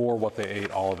waged war, what they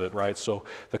ate, all of it, right? So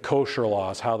the kosher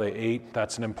laws, how they ate,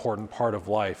 that's an important part of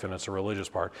life, and it's a religious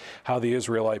part. How the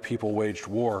Israelite people waged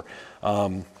war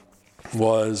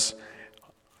was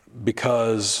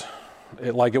because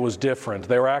it was different.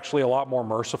 They were actually a lot more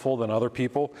merciful than other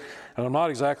people, and I'm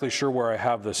not exactly sure where I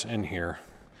have this in here.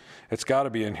 It's got to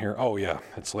be in here. Oh, yeah,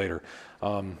 it's later.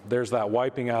 There's that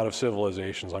wiping out of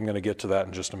civilizations. I'm going to get to that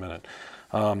in just a minute.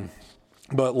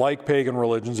 But like pagan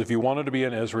religions, if you wanted to be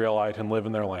an Israelite and live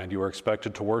in their land, you were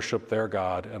expected to worship their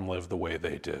God and live the way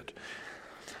they did.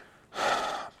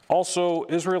 Also,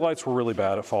 Israelites were really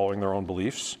bad at following their own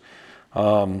beliefs.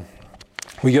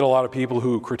 We get a lot of people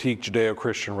who critique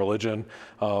Judeo-Christian religion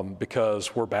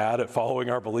because we're bad at following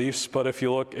our beliefs. But if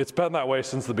you look, it's been that way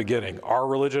since the beginning. Our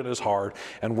religion is hard,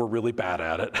 and we're really bad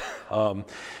at it.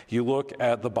 You look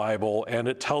at the Bible, and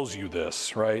it tells you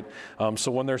this, right?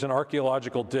 So when there's an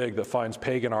archaeological dig that finds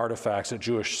pagan artifacts at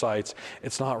Jewish sites,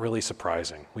 it's not really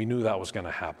surprising. We knew that was going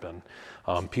to happen.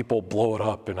 People blow it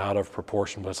up and out of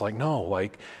proportion, but it's like, no,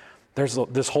 there's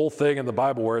this whole thing in the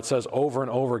Bible where it says over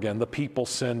and over again, the people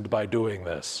sinned by doing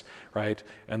this, right?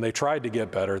 And they tried to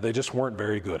get better. They just weren't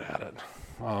very good at it.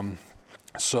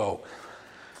 So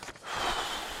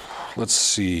let's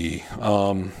see.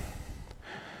 I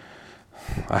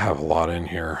have a lot in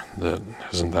here that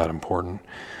isn't that important.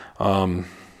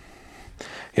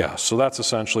 Yeah, so that's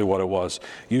essentially what it was.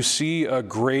 You see a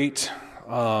great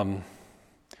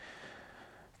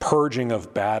purging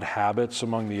of bad habits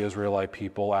among the Israelite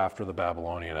people after the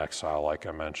Babylonian exile, like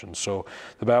I mentioned. So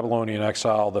the Babylonian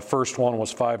exile, the first one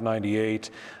was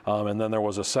 598, and then there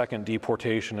was a second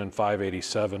deportation in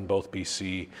 587, both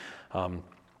BC. And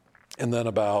then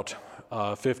about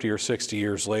 50 or 60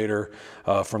 years later,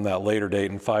 from that later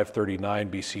date in 539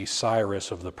 BC,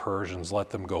 Cyrus of the Persians let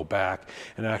them go back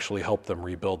and actually helped them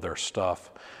rebuild their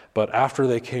stuff. But after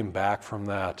they came back from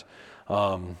that,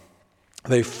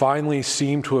 they finally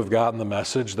seem to have gotten the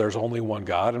message, there's only one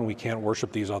God and we can't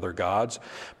worship these other gods.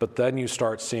 But then you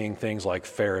start seeing things like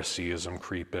Phariseeism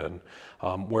creep in,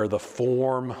 where the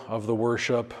form of the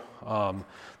worship,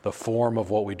 the form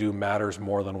of what we do matters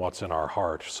more than what's in our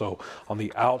heart. So on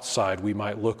the outside we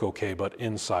might look okay, but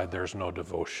inside there's no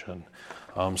devotion.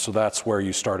 So that's where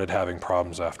you started having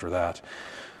problems after that.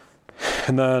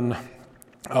 And then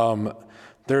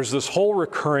there's this whole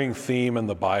recurring theme in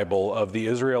the Bible of the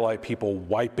Israelite people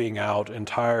wiping out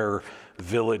entire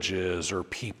villages or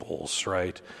peoples,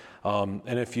 right? And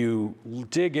if you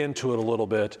dig into it a little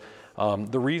bit,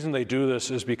 the reason they do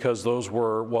this is because those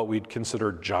were what we'd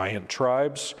consider giant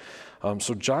tribes.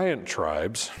 So giant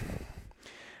tribes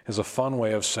is a fun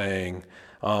way of saying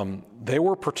they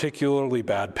were particularly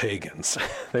bad pagans.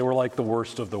 They were like the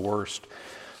worst of the worst.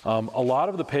 A lot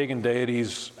of the pagan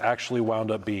deities actually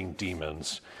wound up being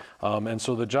demons. And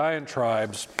so the giant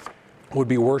tribes would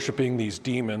be worshiping these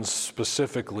demons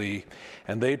specifically,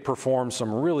 and they'd perform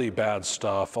some really bad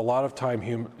stuff. A lot of time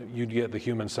you'd get the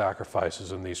human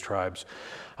sacrifices in these tribes.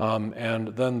 And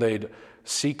then they'd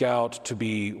seek out to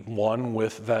be one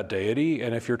with that deity.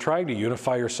 And if you're trying to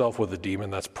unify yourself with a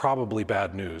demon, that's probably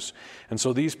bad news. And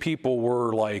so these people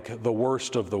were like the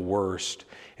worst of the worst.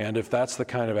 And if that's the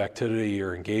kind of activity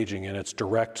you're engaging in, it's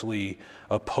directly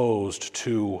opposed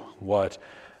to what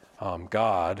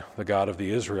God, the God of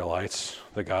the Israelites,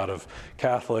 the God of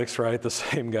Catholics, right, the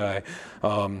same guy,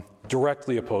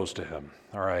 directly opposed to him,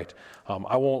 all right?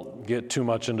 I won't get too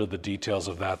much into the details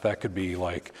of that. That could be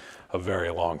like a very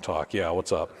long talk. Yeah,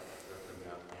 what's up?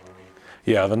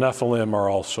 Yeah, the Nephilim are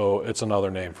also, it's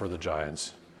another name for the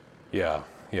giants. Yeah.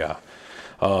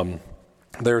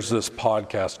 There's this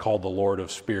podcast called The Lord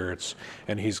of Spirits,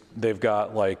 and they've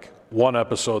got like one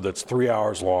episode that's 3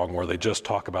 hours long where they just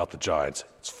talk about the giants.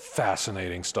 It's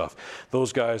fascinating stuff.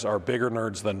 Those guys are bigger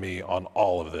nerds than me on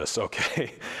all of this,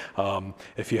 okay?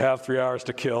 If you have 3 hours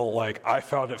to kill, like, I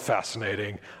found it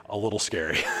fascinating, a little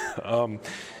scary.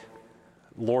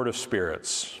 Lord of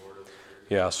Spirits.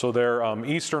 Yeah, so they're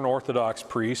Eastern Orthodox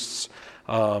priests.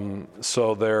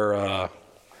 So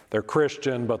they're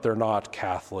Christian, but they're not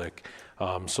Catholic.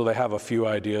 So they have a few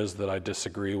ideas that I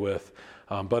disagree with.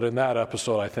 But in that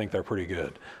episode, I think they're pretty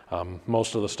good.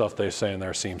 Most of the stuff they say in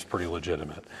there seems pretty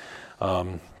legitimate.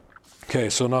 Okay,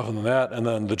 so enough of that. And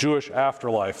then the Jewish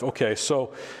afterlife. Okay,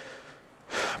 so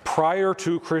prior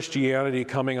to Christianity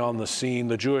coming on the scene,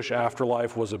 the Jewish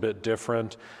afterlife was a bit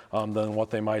different than what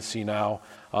they might see now.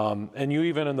 And you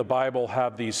even in the Bible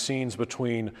have these scenes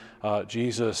between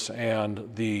Jesus and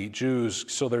the Jews.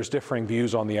 So there's differing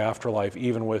views on the afterlife,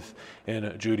 even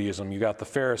within Judaism. You got the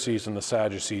Pharisees and the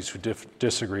Sadducees who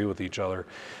disagree with each other.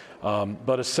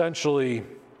 But essentially,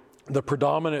 the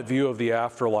predominant view of the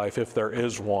afterlife, if there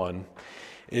is one,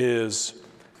 is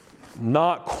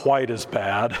not quite as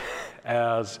bad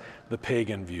as the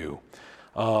pagan view.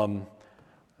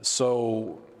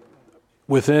 So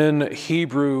within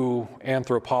Hebrew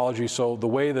anthropology, so the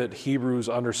way that Hebrews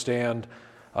understand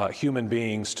human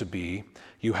beings to be,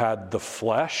 you had the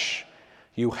flesh,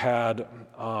 you had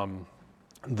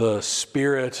the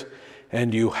spirit,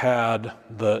 and you had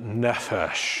the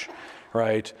nephesh,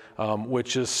 right?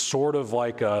 Which is sort of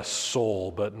like a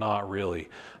soul, but not really.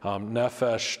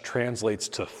 Nephesh translates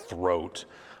to throat.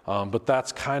 But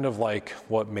that's kind of like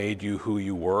what made you who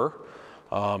you were.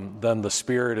 Then the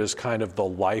spirit is kind of the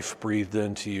life breathed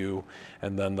into you,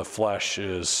 and then the flesh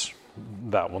is,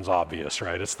 that one's obvious,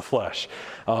 right? It's the flesh.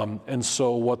 And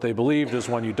so what they believed is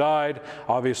when you died,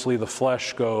 obviously the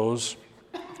flesh goes,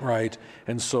 right?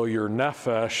 And so your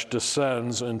nephesh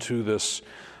descends into this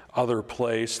other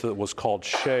place that was called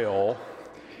Sheol,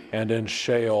 and in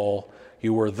Sheol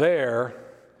you were there,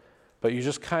 but you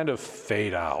just kind of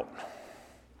fade out.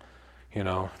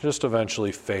 Just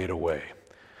eventually fade away.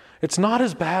 It's not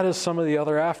as bad as some of the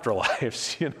other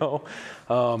afterlives,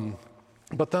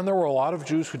 But then there were a lot of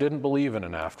Jews who didn't believe in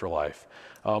an afterlife,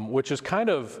 which is kind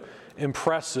of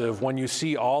impressive when you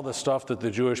see all the stuff that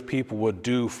the Jewish people would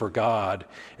do for God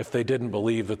if they didn't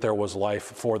believe that there was life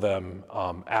for them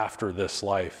after this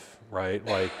life, right?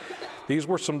 Like, these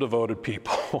were some devoted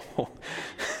people.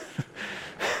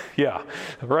 Yeah,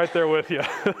 right there with you.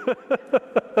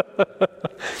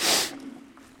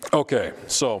 Okay,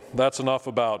 so that's enough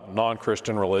about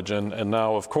non-Christian religion. And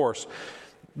now, of course,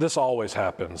 this always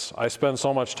happens. I spend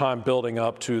so much time building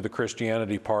up to the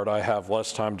Christianity part, I have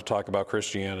less time to talk about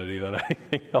Christianity than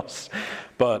anything else.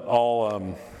 But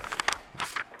I'll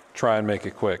try and make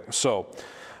it quick. So,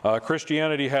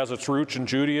 Christianity has its roots in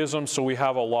Judaism, so we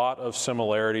have a lot of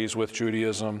similarities with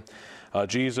Judaism.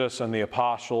 Jesus and the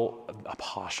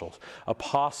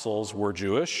apostles were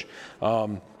Jewish.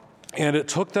 And it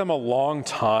took them a long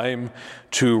time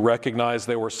to recognize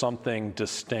they were something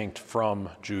distinct from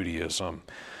Judaism.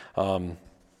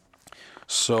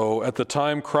 So at the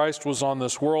time Christ was on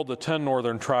this world, the 10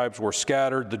 northern tribes were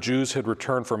scattered. The Jews had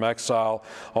returned from exile,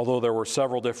 although there were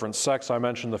several different sects. I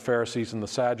mentioned the Pharisees and the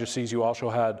Sadducees. You also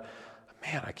had,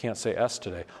 I can't say S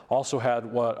today, also had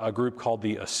a group called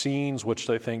the Essenes, which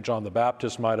they think John the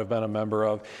Baptist might have been a member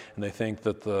of, and they think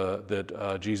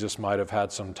that Jesus might have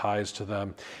had some ties to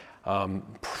them.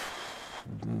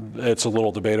 It's a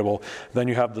little debatable. Then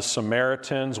you have the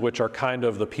Samaritans, which are kind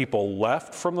of the people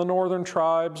left from the northern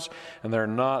tribes, and they're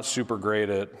not super great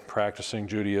at practicing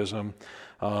Judaism.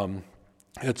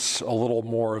 It's a little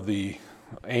more of the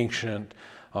ancient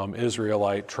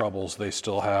Israelite troubles they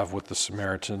still have with the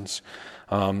Samaritans.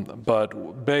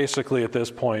 But basically at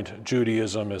this point,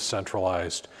 Judaism is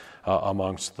centralized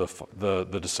amongst the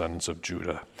descendants of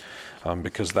Judah,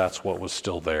 because that's what was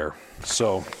still there.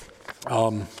 So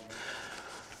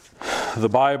the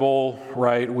Bible,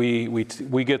 right?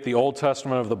 We get the Old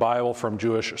Testament of the Bible from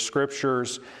Jewish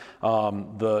scriptures.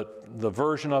 The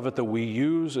version of it that we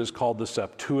use is called the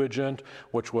Septuagint,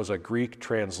 which was a Greek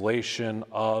translation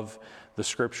of the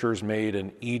scriptures made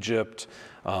in Egypt.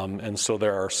 And so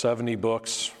there are 70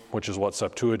 books, which is what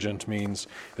Septuagint means,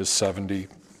 is 70.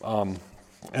 And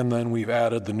then we've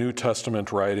added the New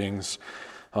Testament writings.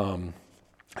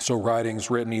 So writings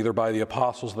written either by the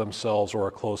apostles themselves or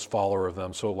a close follower of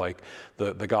them. So like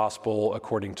the gospel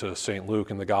according to St.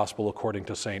 Luke and the gospel according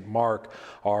to St. Mark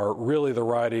are really the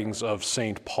writings of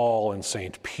St. Paul and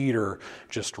St. Peter,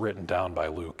 just written down by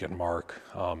Luke and Mark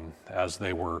as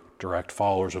they were direct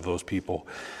followers of those people.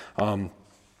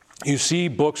 You see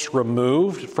books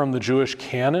removed from the Jewish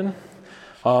canon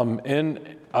around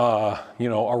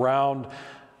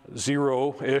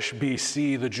 0-ish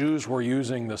BC, the Jews were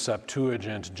using the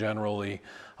Septuagint generally,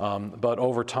 but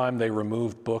over time they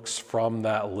removed books from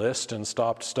that list and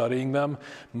stopped studying them,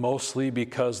 mostly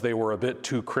because they were a bit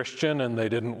too Christian and they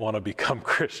didn't want to become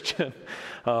Christian.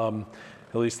 At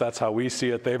least that's how we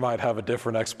see it. They might have a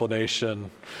different explanation.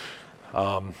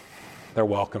 They're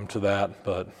welcome to that,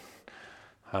 but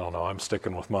I don't know, I'm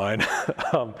sticking with mine.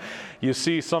 You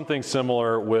see something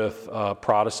similar with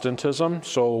Protestantism.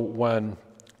 So when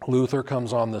Luther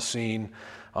comes on the scene,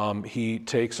 he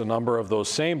takes a number of those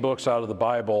same books out of the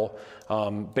Bible,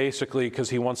 basically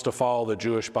because he wants to follow the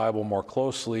Jewish Bible more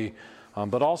closely,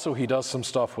 but also he does some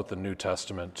stuff with the New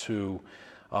Testament too.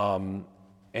 And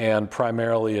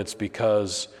primarily it's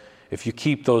because if you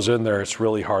keep those in there, it's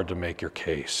really hard to make your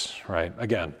case, right?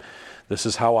 Again, this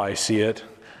is how I see it.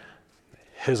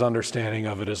 His understanding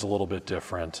of it is a little bit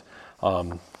different.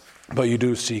 But you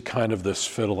do see kind of this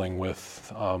fiddling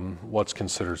with what's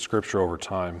considered scripture over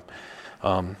time.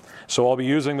 So I'll be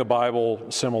using the Bible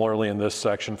similarly in this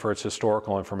section for its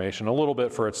historical information, a little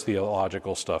bit for its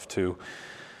theological stuff too.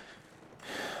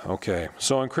 Okay,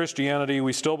 so in Christianity,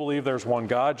 we still believe there's one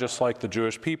God, just like the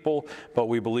Jewish people, but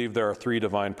we believe there are three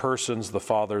divine persons, the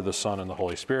Father, the Son, and the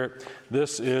Holy Spirit.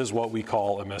 This is what we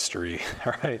call a mystery,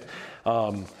 all right?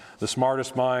 The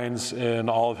smartest minds in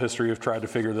all of history have tried to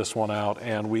figure this one out,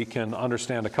 and we can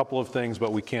understand a couple of things,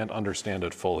 but we can't understand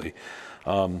it fully.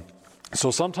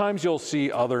 So sometimes you'll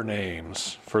see other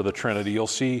names for the Trinity. You'll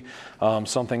see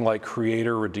something like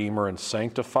Creator, Redeemer, and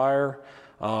Sanctifier,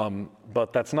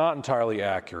 but that's not entirely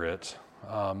accurate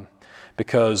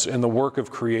because in the work of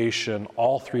creation,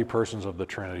 all three persons of the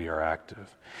Trinity are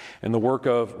active. In the work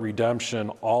of redemption,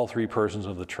 all three persons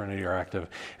of the Trinity are active.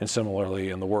 And similarly,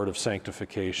 in the word of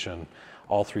sanctification,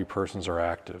 all three persons are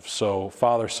active. So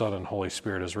Father, Son, and Holy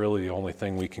Spirit is really the only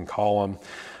thing we can call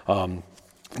them.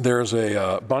 There's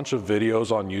a bunch of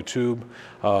videos on YouTube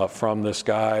from this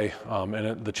guy,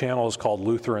 and the channel is called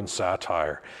Lutheran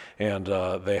Satire. And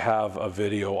they have a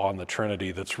video on the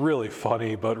Trinity that's really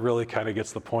funny, but really kind of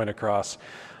gets the point across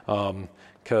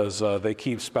because they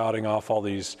keep spouting off all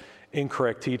these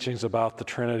incorrect teachings about the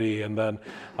Trinity, and then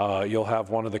you'll have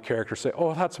one of the characters say,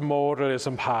 "Oh, that's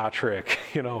modalism, Patrick."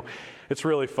 You know, it's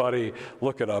really funny.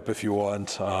 Look it up if you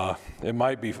want. It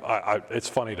might be. It's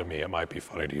funny to me. It might be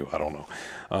funny to you. I don't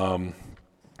know.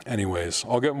 Anyways,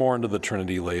 I'll get more into the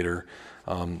Trinity later.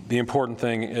 The important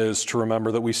thing is to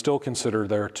remember that we still consider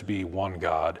there to be one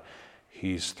God.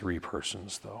 He's three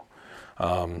persons, though,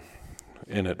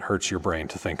 and it hurts your brain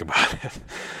to think about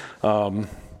it.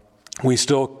 We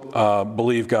still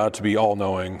believe God to be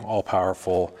all-knowing,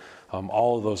 all-powerful.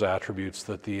 All of those attributes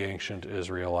that the ancient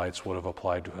Israelites would have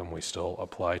applied to him, we still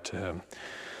apply to him.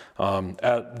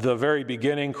 At the very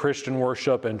beginning, Christian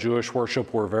worship and Jewish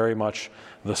worship were very much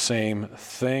the same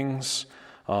things.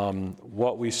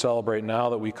 What we celebrate now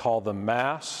that we call the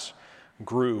Mass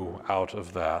grew out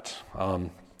of that.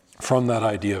 From that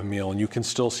idea of meal, and you can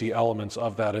still see elements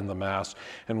of that in the Mass.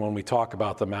 And when we talk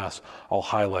about the Mass, I'll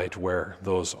highlight where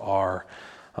those are.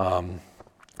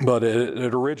 But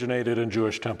it originated in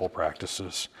Jewish temple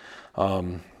practices.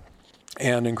 And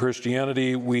in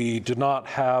Christianity, we did not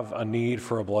have a need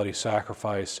for a bloody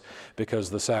sacrifice because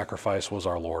the sacrifice was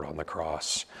our Lord on the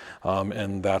cross.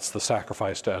 And that's the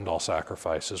sacrifice to end all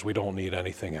sacrifices. We don't need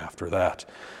anything after that.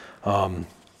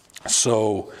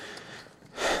 So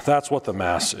that's what the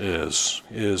Mass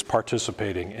is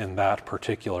participating in that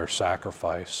particular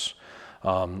sacrifice.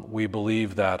 We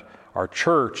believe that our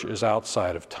church is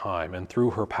outside of time, and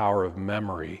through her power of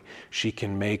memory, she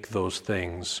can make those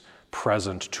things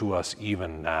present to us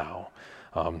even now.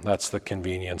 That's the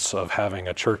convenience of having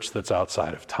a church that's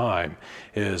outside of time,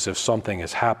 is if something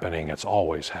is happening, it's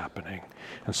always happening.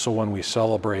 And so when we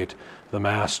celebrate the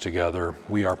Mass together,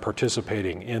 we are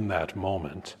participating in that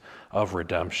moment of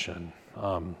redemption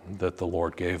that the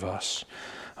Lord gave us.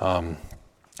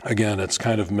 Again, it's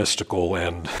kind of mystical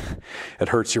and it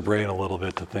hurts your brain a little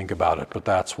bit to think about it, but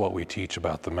that's what we teach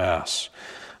about the Mass.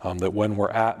 That when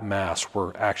we're at Mass,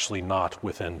 we're actually not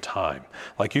within time.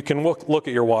 Like you can look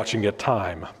at your watch and get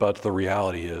time, but the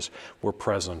reality is we're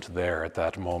present there at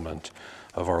that moment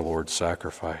of our Lord's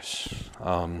sacrifice.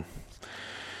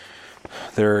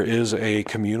 There is a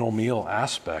communal meal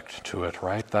aspect to it,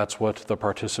 right? That's what the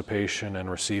participation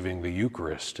and receiving the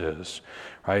Eucharist is,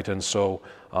 right? And so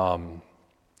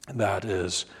that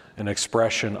is an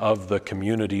expression of the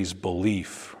community's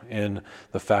belief in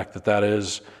the fact that that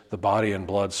is the body and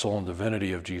blood, soul, and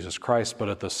divinity of Jesus Christ, but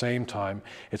at the same time,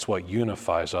 it's what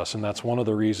unifies us. And that's one of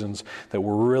the reasons that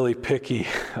we're really picky,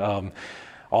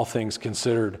 all things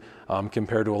considered,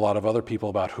 compared to a lot of other people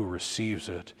about who receives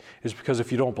it, is because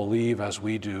if you don't believe, as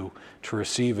we do, to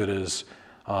receive it is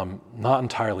not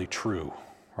entirely true,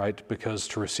 right? Because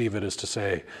to receive it is to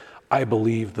say, I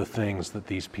believe the things that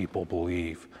these people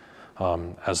believe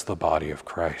as the body of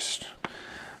Christ.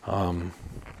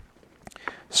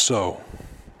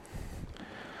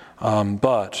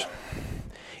 But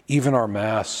even our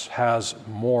Mass has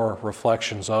more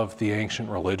reflections of the ancient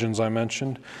religions I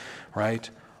mentioned, right?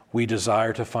 We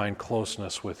desire to find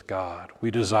closeness with God. We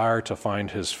desire to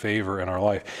find His favor in our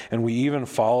life. And we even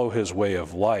follow His way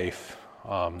of life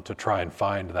to try and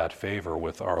find that favor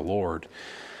with our Lord.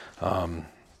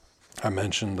 I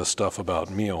mentioned the stuff about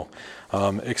meal,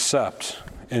 except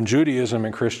in Judaism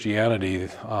and Christianity,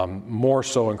 more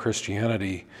so in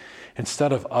Christianity,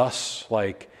 instead of us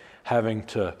like having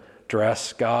to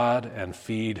dress God and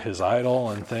feed His idol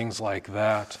and things like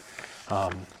that,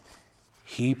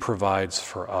 He provides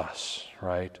for us,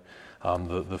 right?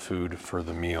 The food for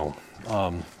the meal.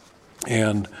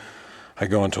 And I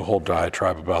go into a whole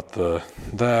diatribe about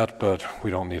that, but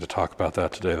we don't need to talk about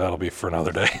that today. That'll be for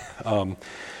another day.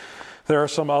 There are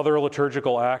some other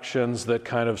liturgical actions that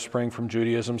kind of spring from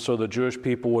Judaism. So the Jewish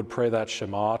people would pray that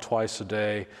Shema twice a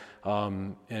day.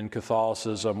 In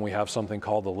Catholicism, we have something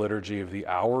called the Liturgy of the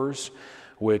Hours,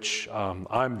 which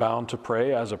I'm bound to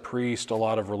pray as a priest. A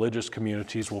lot of religious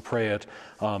communities will pray it.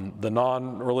 The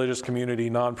non-religious community,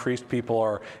 non-priest people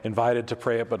are invited to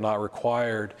pray it, but not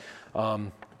required.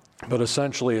 But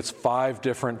essentially, it's 5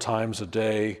 different times a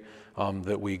day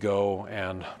that we go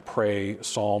and pray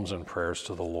psalms and prayers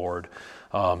to the Lord.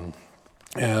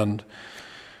 And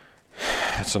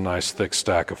it's a nice thick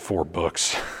stack of 4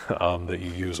 books that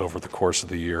you use over the course of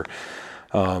the year.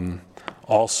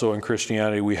 Also in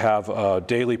Christianity, we have a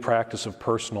daily practice of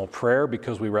personal prayer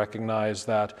because we recognize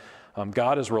that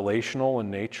God is relational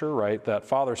in nature, right? That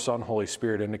Father, Son, Holy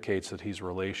Spirit indicates that He's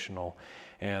relational.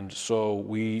 And so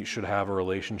we should have a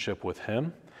relationship with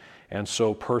Him. And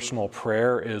so personal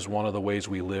prayer is one of the ways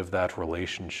we live that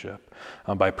relationship,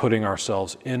 by putting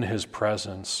ourselves in His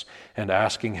presence and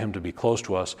asking Him to be close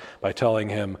to us by telling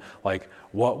Him like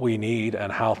what we need and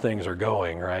how things are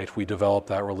going, right? We develop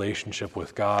that relationship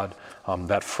with God,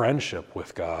 that friendship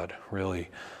with God, really.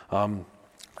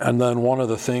 And then one of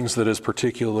the things that is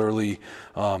particularly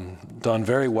done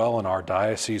very well in our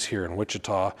diocese here in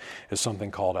Wichita is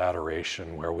something called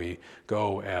adoration, where we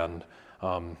go and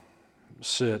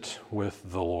sit with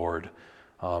the Lord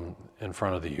in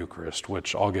front of the Eucharist,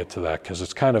 which I'll get to that because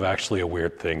it's kind of actually a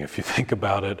weird thing if you think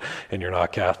about it and you're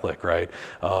not Catholic, right?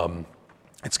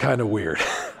 It's kind of weird.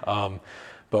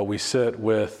 But we sit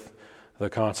with the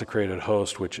consecrated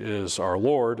host, which is our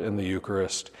Lord in the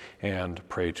Eucharist, and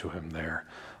pray to Him there.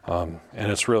 And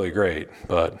it's really great.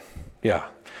 But yeah,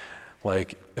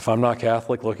 like if I'm not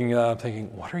Catholic looking at that, I'm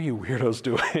thinking, what are you weirdos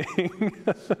doing?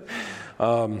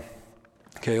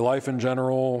 Okay, life in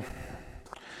general.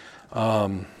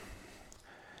 So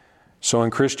in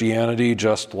Christianity,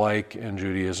 just like in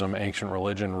Judaism, ancient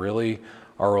religion, really,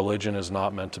 our religion is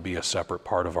not meant to be a separate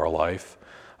part of our life.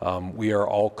 We are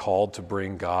all called to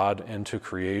bring God into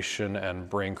creation and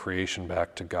bring creation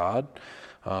back to God.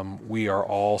 We are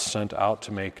all sent out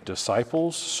to make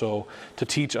disciples, so to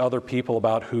teach other people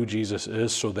about who Jesus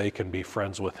is so they can be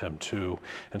friends with Him too,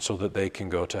 and so that they can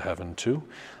go to heaven too.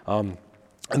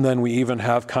 And then we even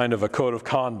have kind of a code of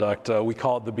conduct. We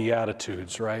call it the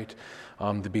Beatitudes, right?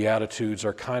 The Beatitudes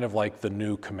are kind of like the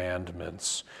new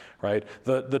commandments, right?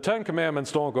 The 10 commandments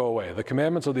don't go away. The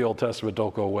commandments of the Old Testament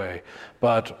don't go away.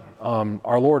 But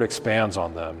our Lord expands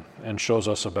on them and shows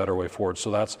us a better way forward.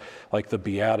 So that's like the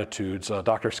Beatitudes.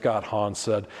 Dr. Scott Hahn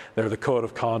said they're the code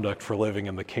of conduct for living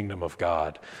in the kingdom of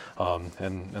God.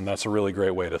 And that's a really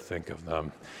great way to think of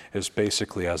them, is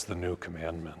basically as the new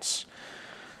commandments.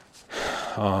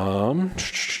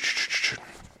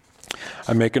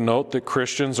 I make a note that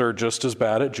Christians are just as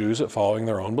bad at Jews at following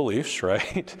their own beliefs,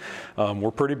 right?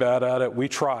 We're pretty bad at it. We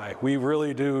try. We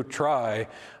really do try,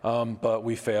 but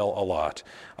we fail a lot.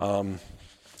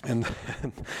 And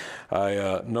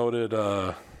I noted,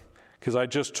 because I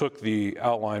just took the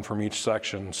outline from each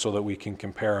section so that we can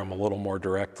compare them a little more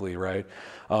directly, right?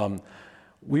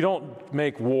 We don't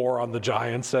make war on the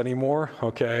giants anymore,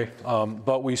 okay?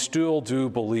 But we still do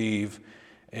believe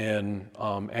in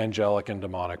angelic and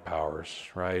demonic powers,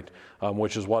 right?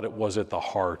 Which is what it was at the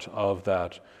heart of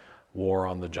that war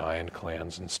on the giant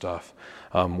clans and stuff.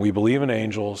 We believe in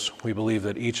angels. We believe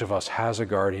that each of us has a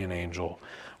guardian angel.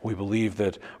 We believe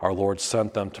that our Lord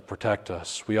sent them to protect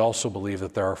us. We also believe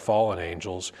that there are fallen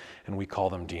angels, and we call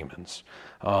them demons.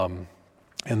 And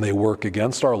they work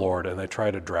against our Lord, and they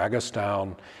try to drag us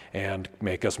down and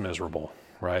make us miserable,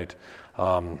 right?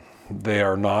 They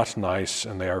are not nice,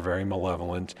 and they are very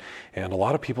malevolent. And a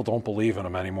lot of people don't believe in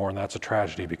them anymore, and that's a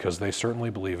tragedy because they certainly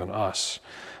believe in us,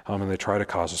 and they try to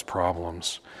cause us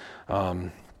problems.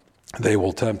 They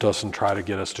will tempt us and try to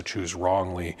get us to choose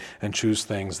wrongly and choose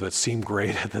things that seem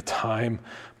great at the time,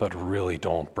 but really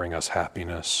don't bring us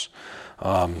happiness,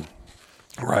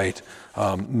 right?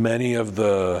 Many of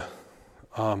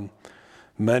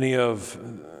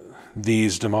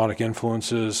these demonic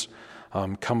influences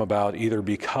come about either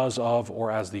because of or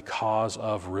as the cause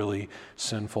of really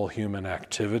sinful human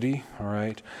activity, all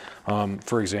right?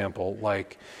 For example,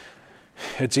 like,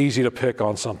 it's easy to pick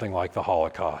on something like the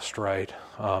Holocaust, right?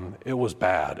 It was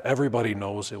bad. Everybody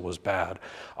knows it was bad.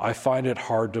 I find it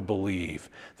hard to believe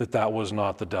that that was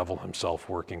not the devil himself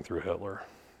working through Hitler,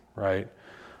 right?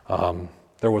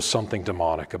 There was something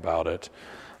demonic about it.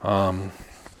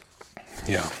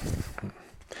 Yeah.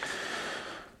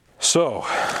 So,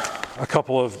 a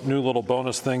couple of new little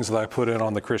bonus things that I put in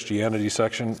on the Christianity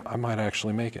section. I might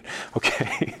actually make it.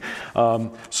 Okay.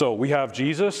 So we have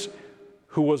Jesus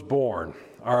who was born,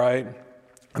 all right?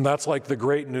 And that's like the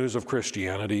great news of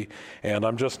Christianity. And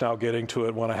I'm just now getting to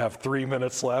it when I have 3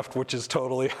 minutes left, which is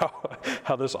totally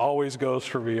how this always goes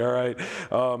for me, all right?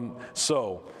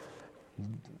 So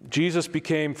Jesus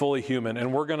became fully human,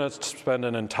 and we're going to spend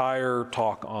an entire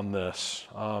talk on this.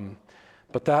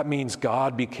 But that means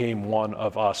God became one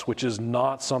of us, which is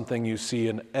not something you see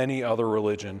in any other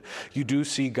religion. You do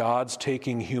see gods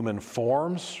taking human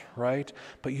forms, right?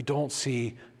 But you don't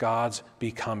see gods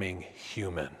becoming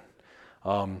human.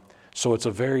 So it's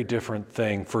a very different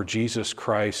thing for Jesus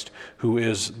Christ, who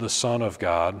is the Son of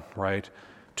God, right,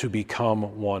 to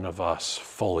become one of us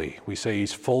fully. We say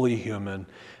he's fully human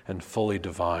and fully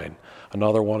divine.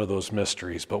 Another one of those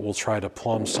mysteries, but we'll try to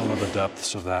plumb some of the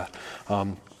depths of that.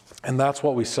 And that's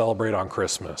what we celebrate on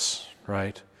Christmas,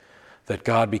 right? That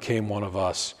God became one of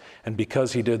us. And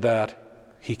because he did that,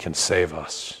 he can save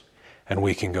us. And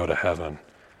we can go to heaven.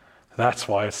 That's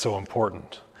why it's so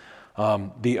important.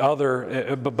 But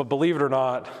believe it or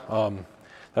not,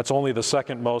 that's only the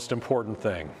second most important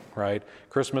thing, right?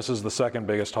 Christmas is the second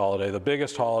biggest holiday. The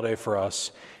biggest holiday for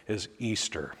us is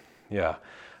Easter. Yeah.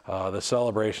 The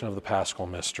celebration of the Paschal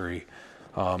mystery.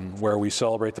 Where we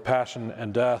celebrate the passion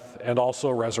and death and also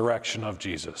resurrection of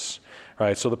Jesus,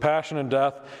 right? So the passion and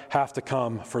death have to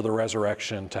come for the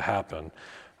resurrection to happen.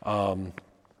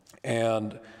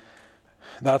 And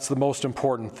that's the most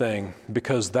important thing,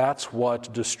 because that's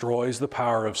what destroys the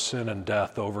power of sin and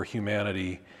death over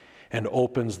humanity and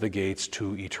opens the gates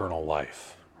to eternal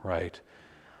life, right?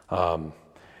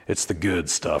 It's the good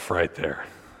stuff right there,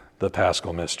 the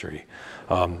Paschal mystery.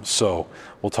 So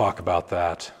we'll talk about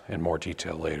that in more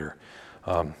detail later.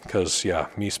 Because,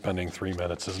 me spending 3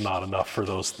 minutes is not enough for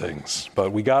those things.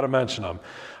 But we got to mention them.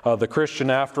 The Christian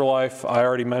afterlife, I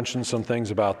already mentioned some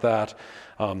things about that.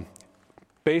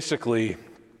 Basically,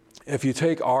 if you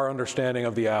take our understanding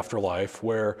of the afterlife,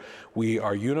 where we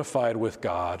are unified with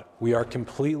God, we are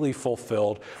completely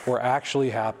fulfilled, we're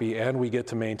actually happy, and we get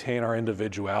to maintain our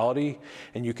individuality,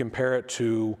 and you compare it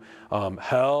to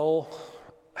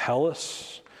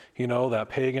Hellas, that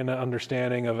pagan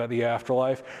understanding of the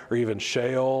afterlife, or even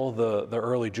Sheol, the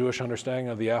early Jewish understanding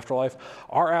of the afterlife,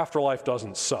 our afterlife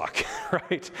doesn't suck,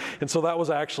 right? And so that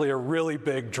was actually a really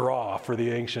big draw for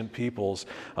the ancient peoples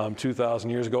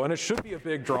 2,000 years ago, and it should be a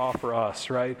big draw for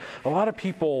us, right? A lot of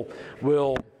people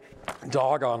will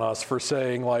dog on us for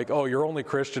saying, like, oh, you're only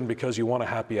Christian because you want a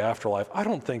happy afterlife. I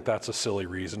don't think that's a silly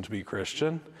reason to be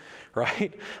Christian.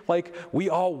 Right? Like, we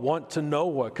all want to know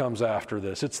what comes after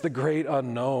this. It's the great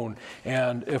unknown.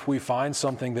 And if we find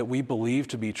something that we believe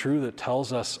to be true that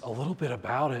tells us a little bit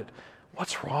about it,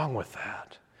 what's wrong with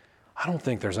that? I don't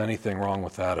think there's anything wrong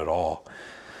with that at all.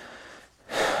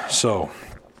 So,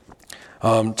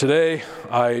 Today,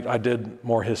 I did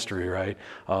more history, right?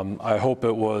 I hope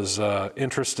it was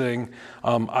interesting.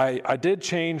 I did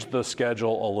change the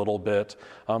schedule a little bit.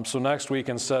 So next week,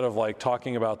 instead of like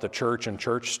talking about the church and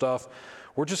church stuff,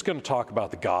 we're just going to talk about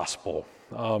the gospel.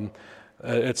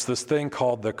 It's this thing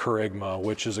called the kerygma,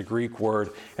 which is a Greek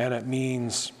word, and it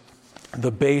means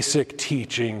the basic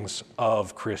teachings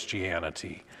of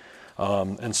Christianity.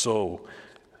 And so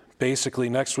basically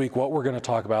next week, what we're going to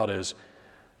talk about is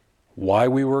why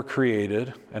we were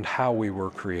created and how we were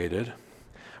created.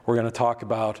 We're going to talk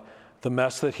about the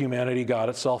mess that humanity got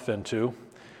itself into,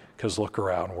 because look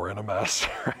around, we're in a mess,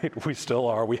 right? We still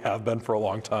are, we have been for a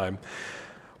long time.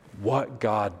 What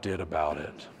God did about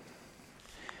it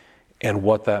and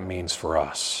what that means for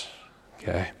us,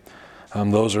 okay?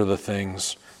 Those are the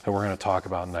things that we're going to talk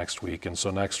about next week. And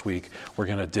so next week, we're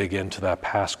going to dig into that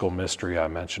Paschal mystery I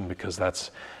mentioned, because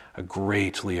that's a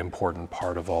greatly important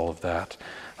part of all of that.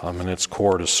 And it's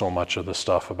core to so much of the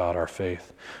stuff about our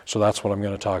faith. So that's what I'm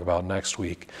going to talk about next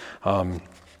week. And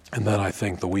then I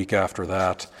think the week after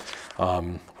that,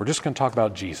 we're just going to talk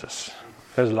about Jesus.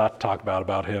 There's a lot to talk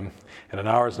about him, and an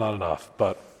hour is not enough,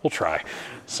 but we'll try.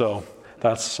 So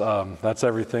that's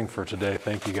everything for today.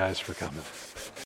 Thank you guys for coming.